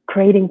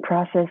creating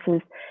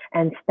processes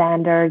and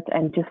standards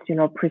and just,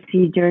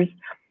 procedures,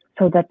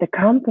 so that the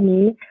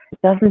company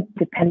doesn't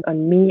depend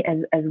on me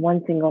as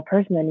one single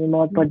person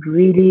anymore, but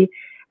really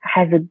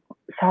has a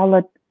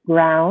solid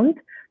ground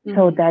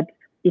so that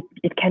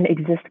it can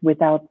exist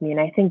without me. And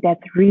I think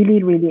that's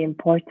really, really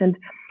important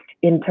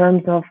in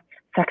terms of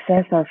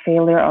success or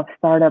failure of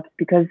startups,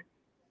 because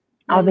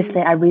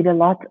obviously I read a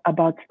lot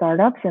about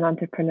startups and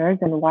entrepreneurs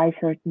and why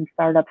certain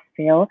startups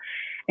fail.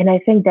 And I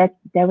think that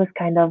was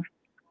kind of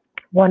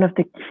one of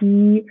the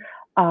key,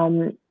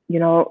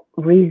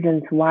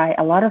 reasons why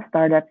a lot of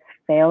startups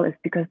fail, is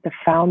because the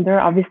founder,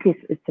 obviously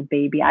it's a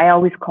baby. I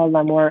always call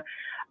Lamour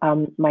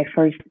my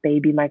first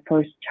baby, my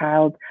first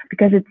child,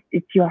 because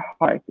it's your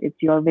heart,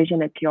 it's your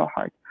vision, it's your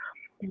heart.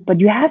 But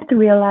you have to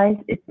realize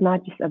it's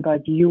not just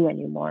about you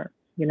anymore.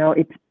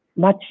 It's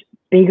much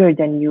bigger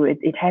than you.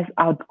 It has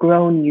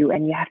outgrown you,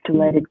 and you have to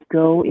let it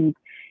go in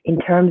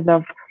terms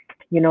of,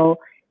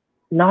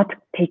 not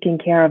taking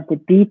care of the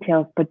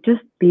details, but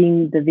just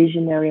being the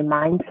visionary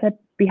mindset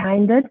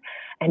behind it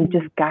and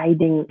just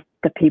guiding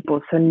the people.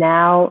 So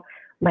now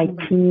my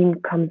team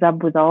comes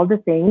up with all the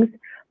things,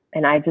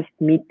 and I just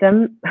meet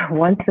them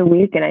once a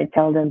week and I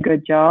tell them,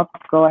 good job,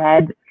 go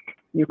ahead.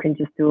 You can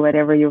just do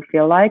whatever you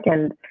feel like.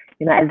 And,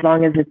 as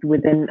long as it's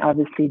within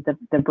obviously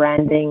the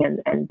branding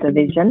and the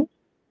vision,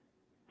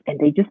 and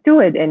they just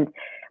do it. And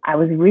I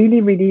was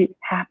really, really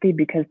happy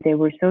because they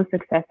were so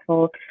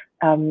successful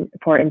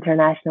for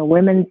International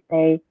Women's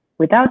Day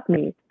without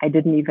me. I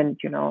didn't even,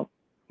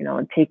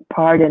 take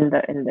part in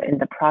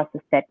the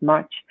process that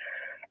much.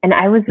 And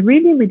I was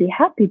really, really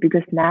happy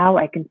because now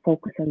I can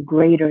focus on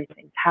greater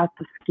things, how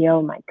to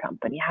scale my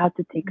company, how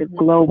to take it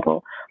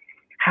global,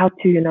 how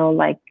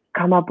to,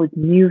 come up with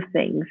new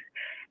things,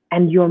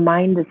 and your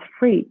mind is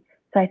free.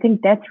 So I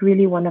think that's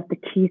really one of the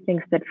key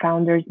things that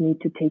founders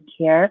need to take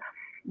care,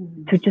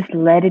 to just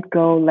let it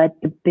go, let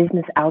the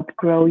business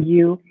outgrow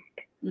you,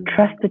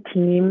 trust the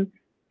team,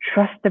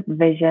 trust the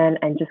vision,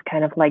 and just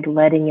kind of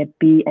letting it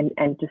be,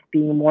 and just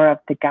being more of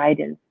the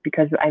guidance.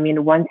 Because I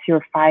mean, once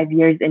you're 5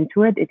 years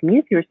into it, it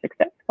means you're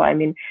successful. I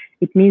mean,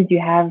 it means you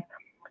have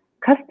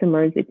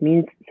customers. It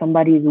means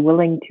somebody is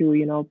willing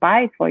to,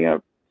 buy for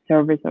your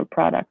service or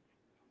product.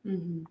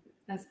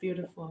 That's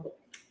beautiful.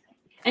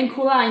 And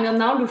Kula,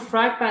 now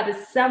reflect by the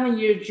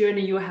 7-year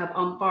journey you have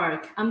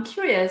embarked. I'm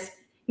curious,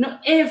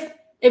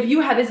 if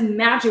you had this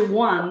magic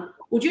wand,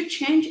 would you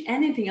change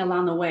anything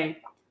along the way,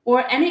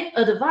 or any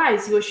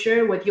advice you would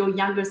share with your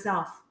younger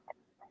self?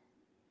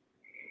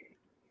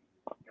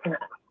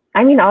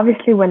 I mean,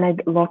 obviously, when I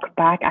look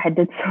back, I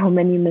did so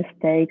many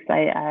mistakes.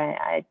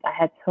 I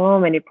had so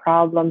many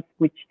problems,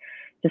 which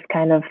just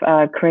kind of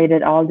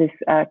created all this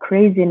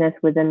craziness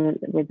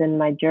within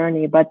my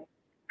journey. But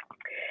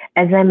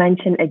as I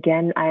mentioned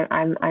again,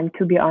 I'm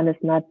to be honest,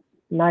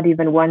 not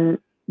even one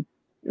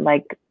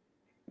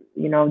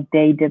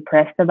day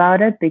depressed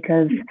about it,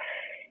 because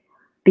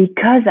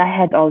I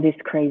had all this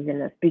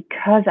craziness,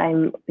 because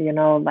I'm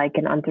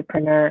an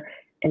entrepreneur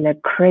in a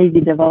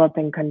crazy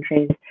developing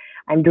countries.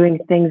 I'm doing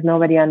things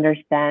nobody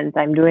understands.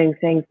 I'm doing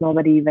things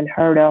nobody even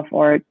heard of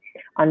or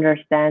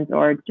understands,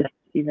 or just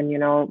even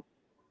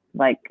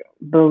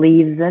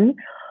believes in.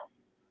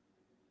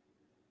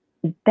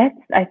 That's,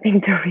 I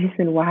think, the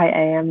reason why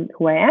I am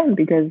who I am,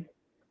 because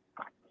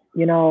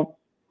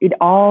it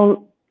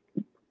all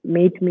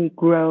made me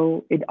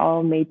grow. It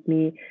all made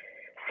me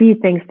see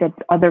things that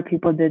other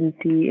people didn't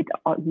see. It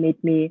all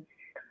made me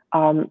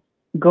um,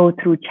 go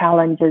through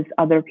challenges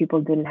other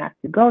people didn't have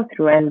to go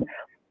through. And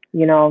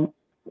you know,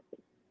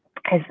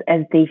 as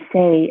they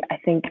say, I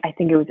think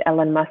it was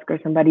Elon Musk or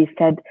somebody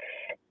said,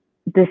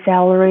 the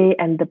salary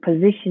and the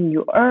position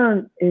you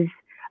earn is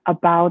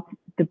about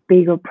the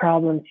bigger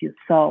problems you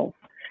solve.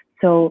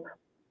 So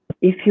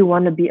if you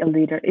want to be a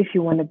leader, if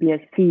you want to be a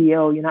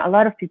CEO, a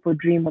lot of people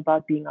dream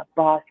about being a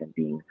boss and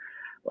being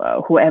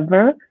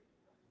whoever.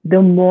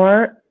 The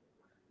more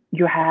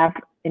you have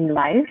in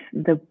life,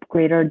 the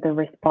greater the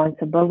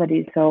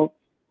responsibility. So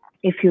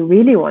if you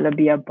really want to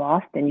be a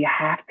boss, then you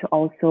have to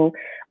also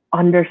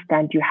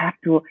understand,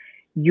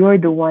 you're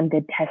the one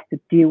that has to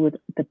deal with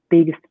the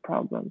biggest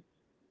problems,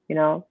 you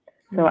know?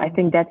 So I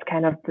think that's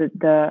kind of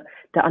the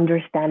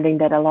understanding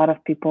that a lot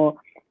of people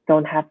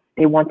don't have.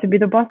 They want to be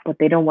the boss, but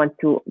they don't want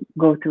to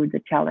go through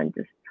the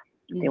challenges.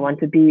 They want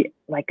to be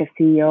like a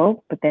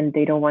CEO, but then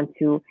they don't want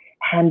to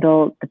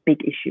handle the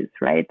big issues,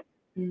 right?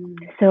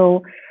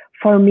 So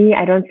for me,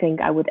 I don't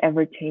think I would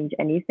ever change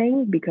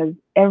anything, because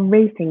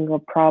every single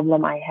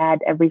problem I had,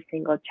 every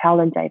single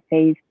challenge I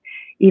faced,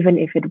 even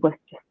if it was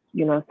just,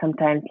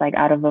 sometimes like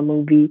out of a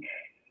movie,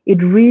 it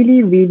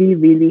really, really,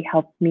 really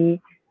helped me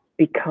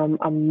become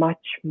a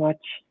much, much,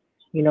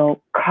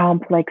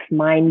 complex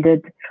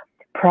minded,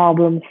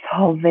 problem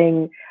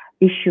solving,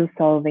 issue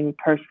solving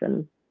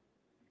person.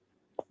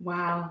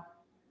 Wow,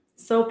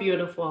 so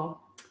beautiful.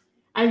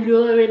 I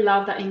really, really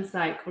love that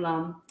insight,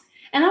 Kulam.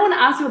 And I want to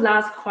ask you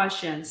last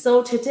question.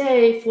 So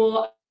today,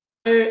 for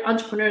other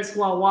entrepreneurs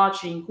who are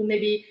watching, who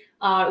maybe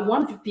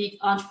want to be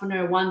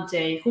entrepreneur one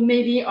day, who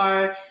maybe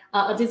are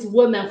this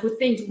woman who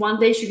thinks one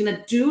day she's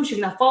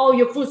gonna follow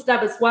your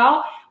footsteps as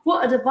well.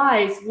 What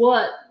advice,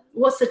 what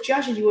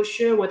suggestion you will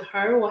share with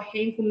her or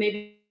him who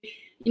maybe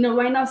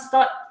right now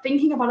start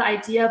thinking about the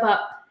idea,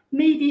 but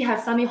maybe have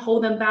something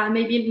hold them back,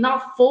 maybe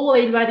not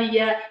fully ready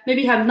yet,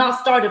 maybe have not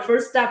started the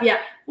first step yet.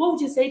 What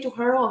would you say to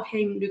her or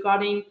him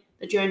regarding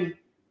the journey?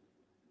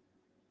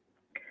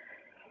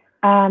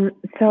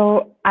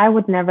 So I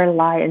would never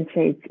lie and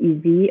say it's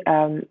easy.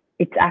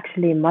 It's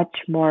actually much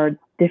more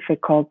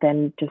difficult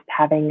than just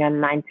having a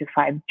 9 to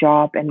 5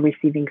 job and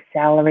receiving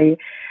salary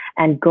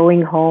and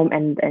going home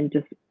and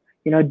just,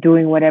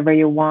 doing whatever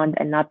you want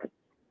and not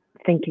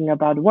thinking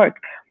about work.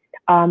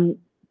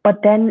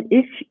 But then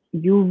if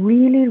you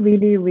really,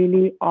 really,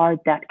 really are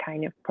that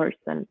kind of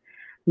person,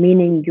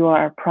 meaning you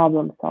are a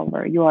problem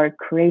solver, you are a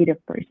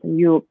creative person,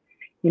 you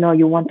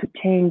want to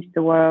change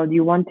the world,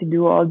 you want to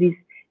do all these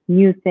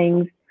new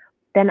things,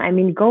 then I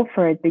mean, go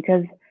for it,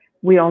 because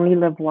we only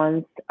live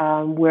once.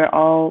 We're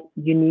all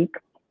unique.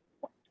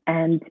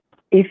 And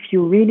if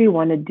you really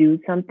want to do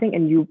something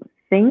and you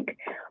think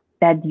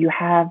that you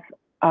have,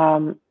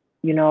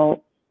 you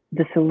know,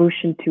 the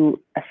solution to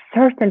a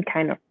certain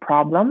kind of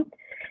problem,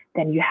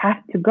 then you have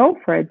to go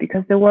for it,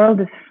 because the world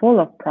is full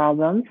of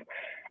problems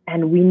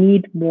and we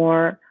need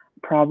more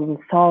problem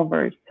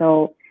solvers.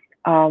 So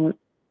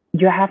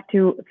you have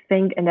to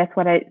think, and that's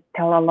what I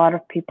tell a lot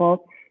of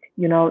people,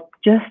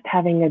 just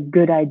having a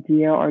good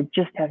idea or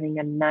just having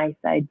a nice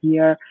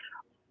idea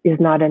is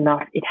not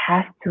enough. It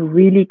has to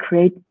really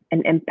create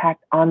an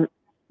impact on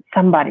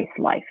somebody's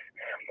life.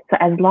 So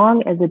as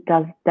long as it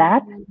does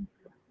that,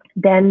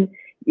 then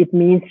it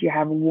means you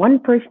have one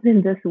person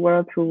in this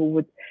world who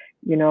would,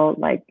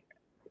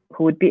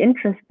 who would be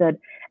interested.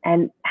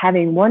 And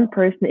having one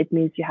person, it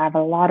means you have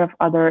a lot of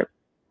other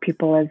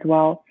people as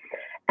well.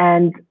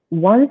 And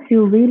once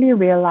you really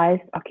realize,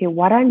 okay,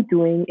 what I'm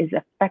doing is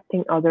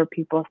affecting other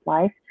people's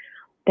life,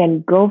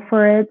 then go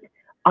for it.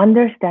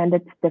 Understand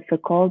it's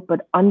difficult,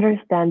 but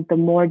understand the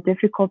more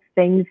difficult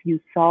things you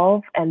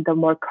solve and the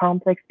more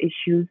complex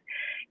issues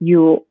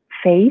you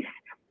face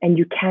and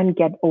you can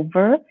get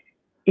over,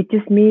 it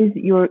just means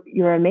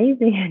you're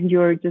amazing and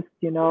you're just,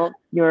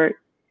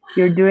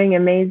 you're doing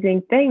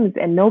amazing things,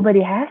 and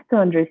nobody has to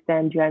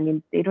understand you. I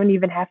mean, they don't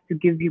even have to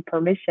give you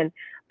permission,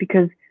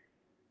 because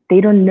they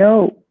don't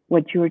know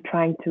what you're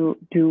trying to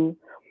do.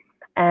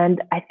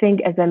 And I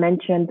think, as I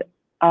mentioned,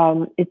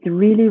 it's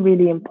really,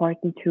 really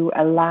important to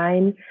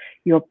align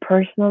your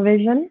personal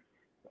vision,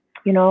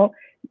 your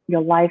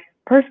life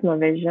personal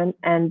vision,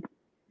 and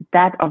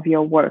that of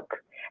your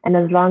work. And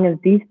as long as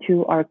these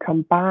two are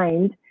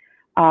combined,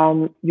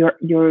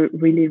 you're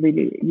really,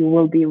 really, you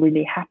will be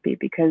really happy,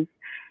 because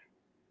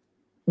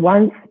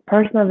once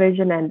personal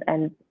vision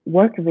and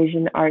work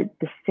vision are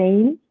the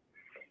same,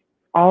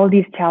 all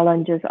these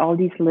challenges, all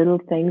these little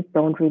things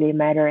don't really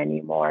matter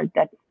anymore.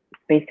 That's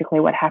basically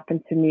what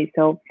happened to me.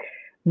 So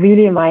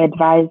really my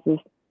advice is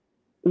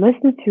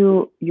listen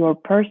to your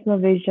personal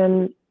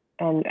vision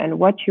and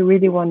what you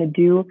really want to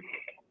do,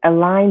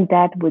 align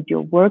that with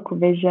your work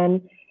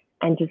vision,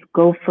 and just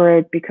go for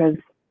it, because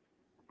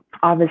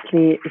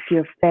obviously if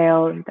you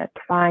fail, that's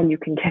fine. You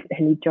can get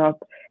any job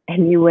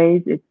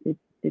anyways.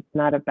 It's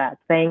not a bad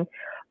thing.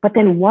 But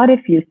then what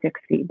if you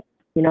succeed?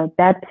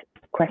 That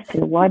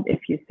question, what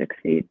if you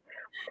succeed?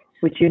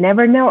 Which you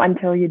never know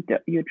until you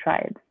try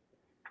it.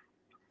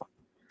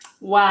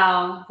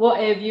 Wow, what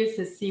if you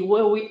succeed?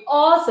 Will we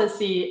all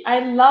succeed? I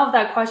love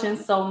that question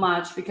so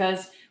much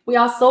because we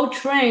are so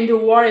trained to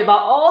worry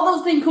about all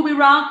those things could be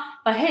wrong.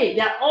 But hey,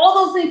 that all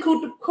those things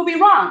could be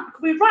wrong,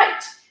 could be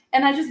right.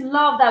 And I just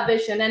love that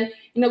vision. And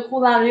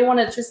Kulan, I really want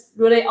to just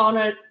really want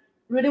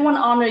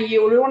to honor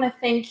you, really want to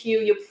thank you,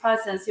 your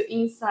presence, your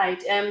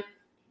insight, and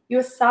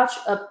you're such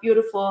a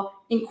beautiful,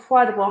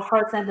 incredible,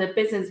 heart-centered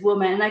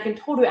businesswoman. And I can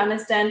totally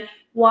understand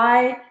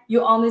why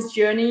you're on this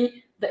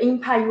journey, the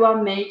impact you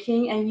are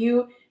making, and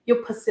your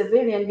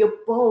perseverance, your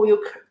bold, your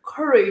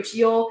courage,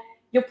 your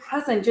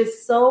presence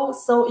just so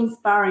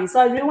inspiring. So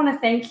I really want to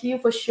thank you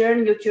for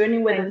sharing your journey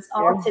with us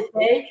all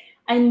today.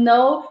 I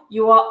know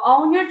you are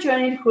on your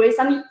journey to create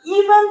something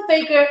even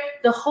bigger.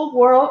 The whole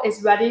world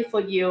is ready for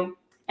you.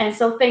 And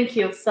so thank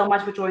you so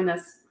much for joining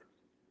us.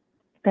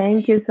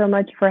 Thank you so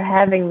much for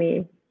having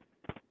me.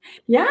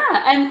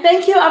 Yeah, and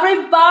thank you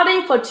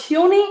everybody for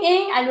tuning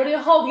in. I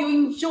really hope you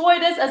enjoy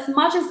this as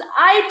much as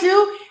I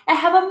do. And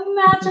have a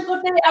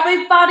magical day,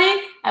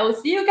 everybody. I will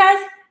see you guys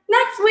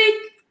next week.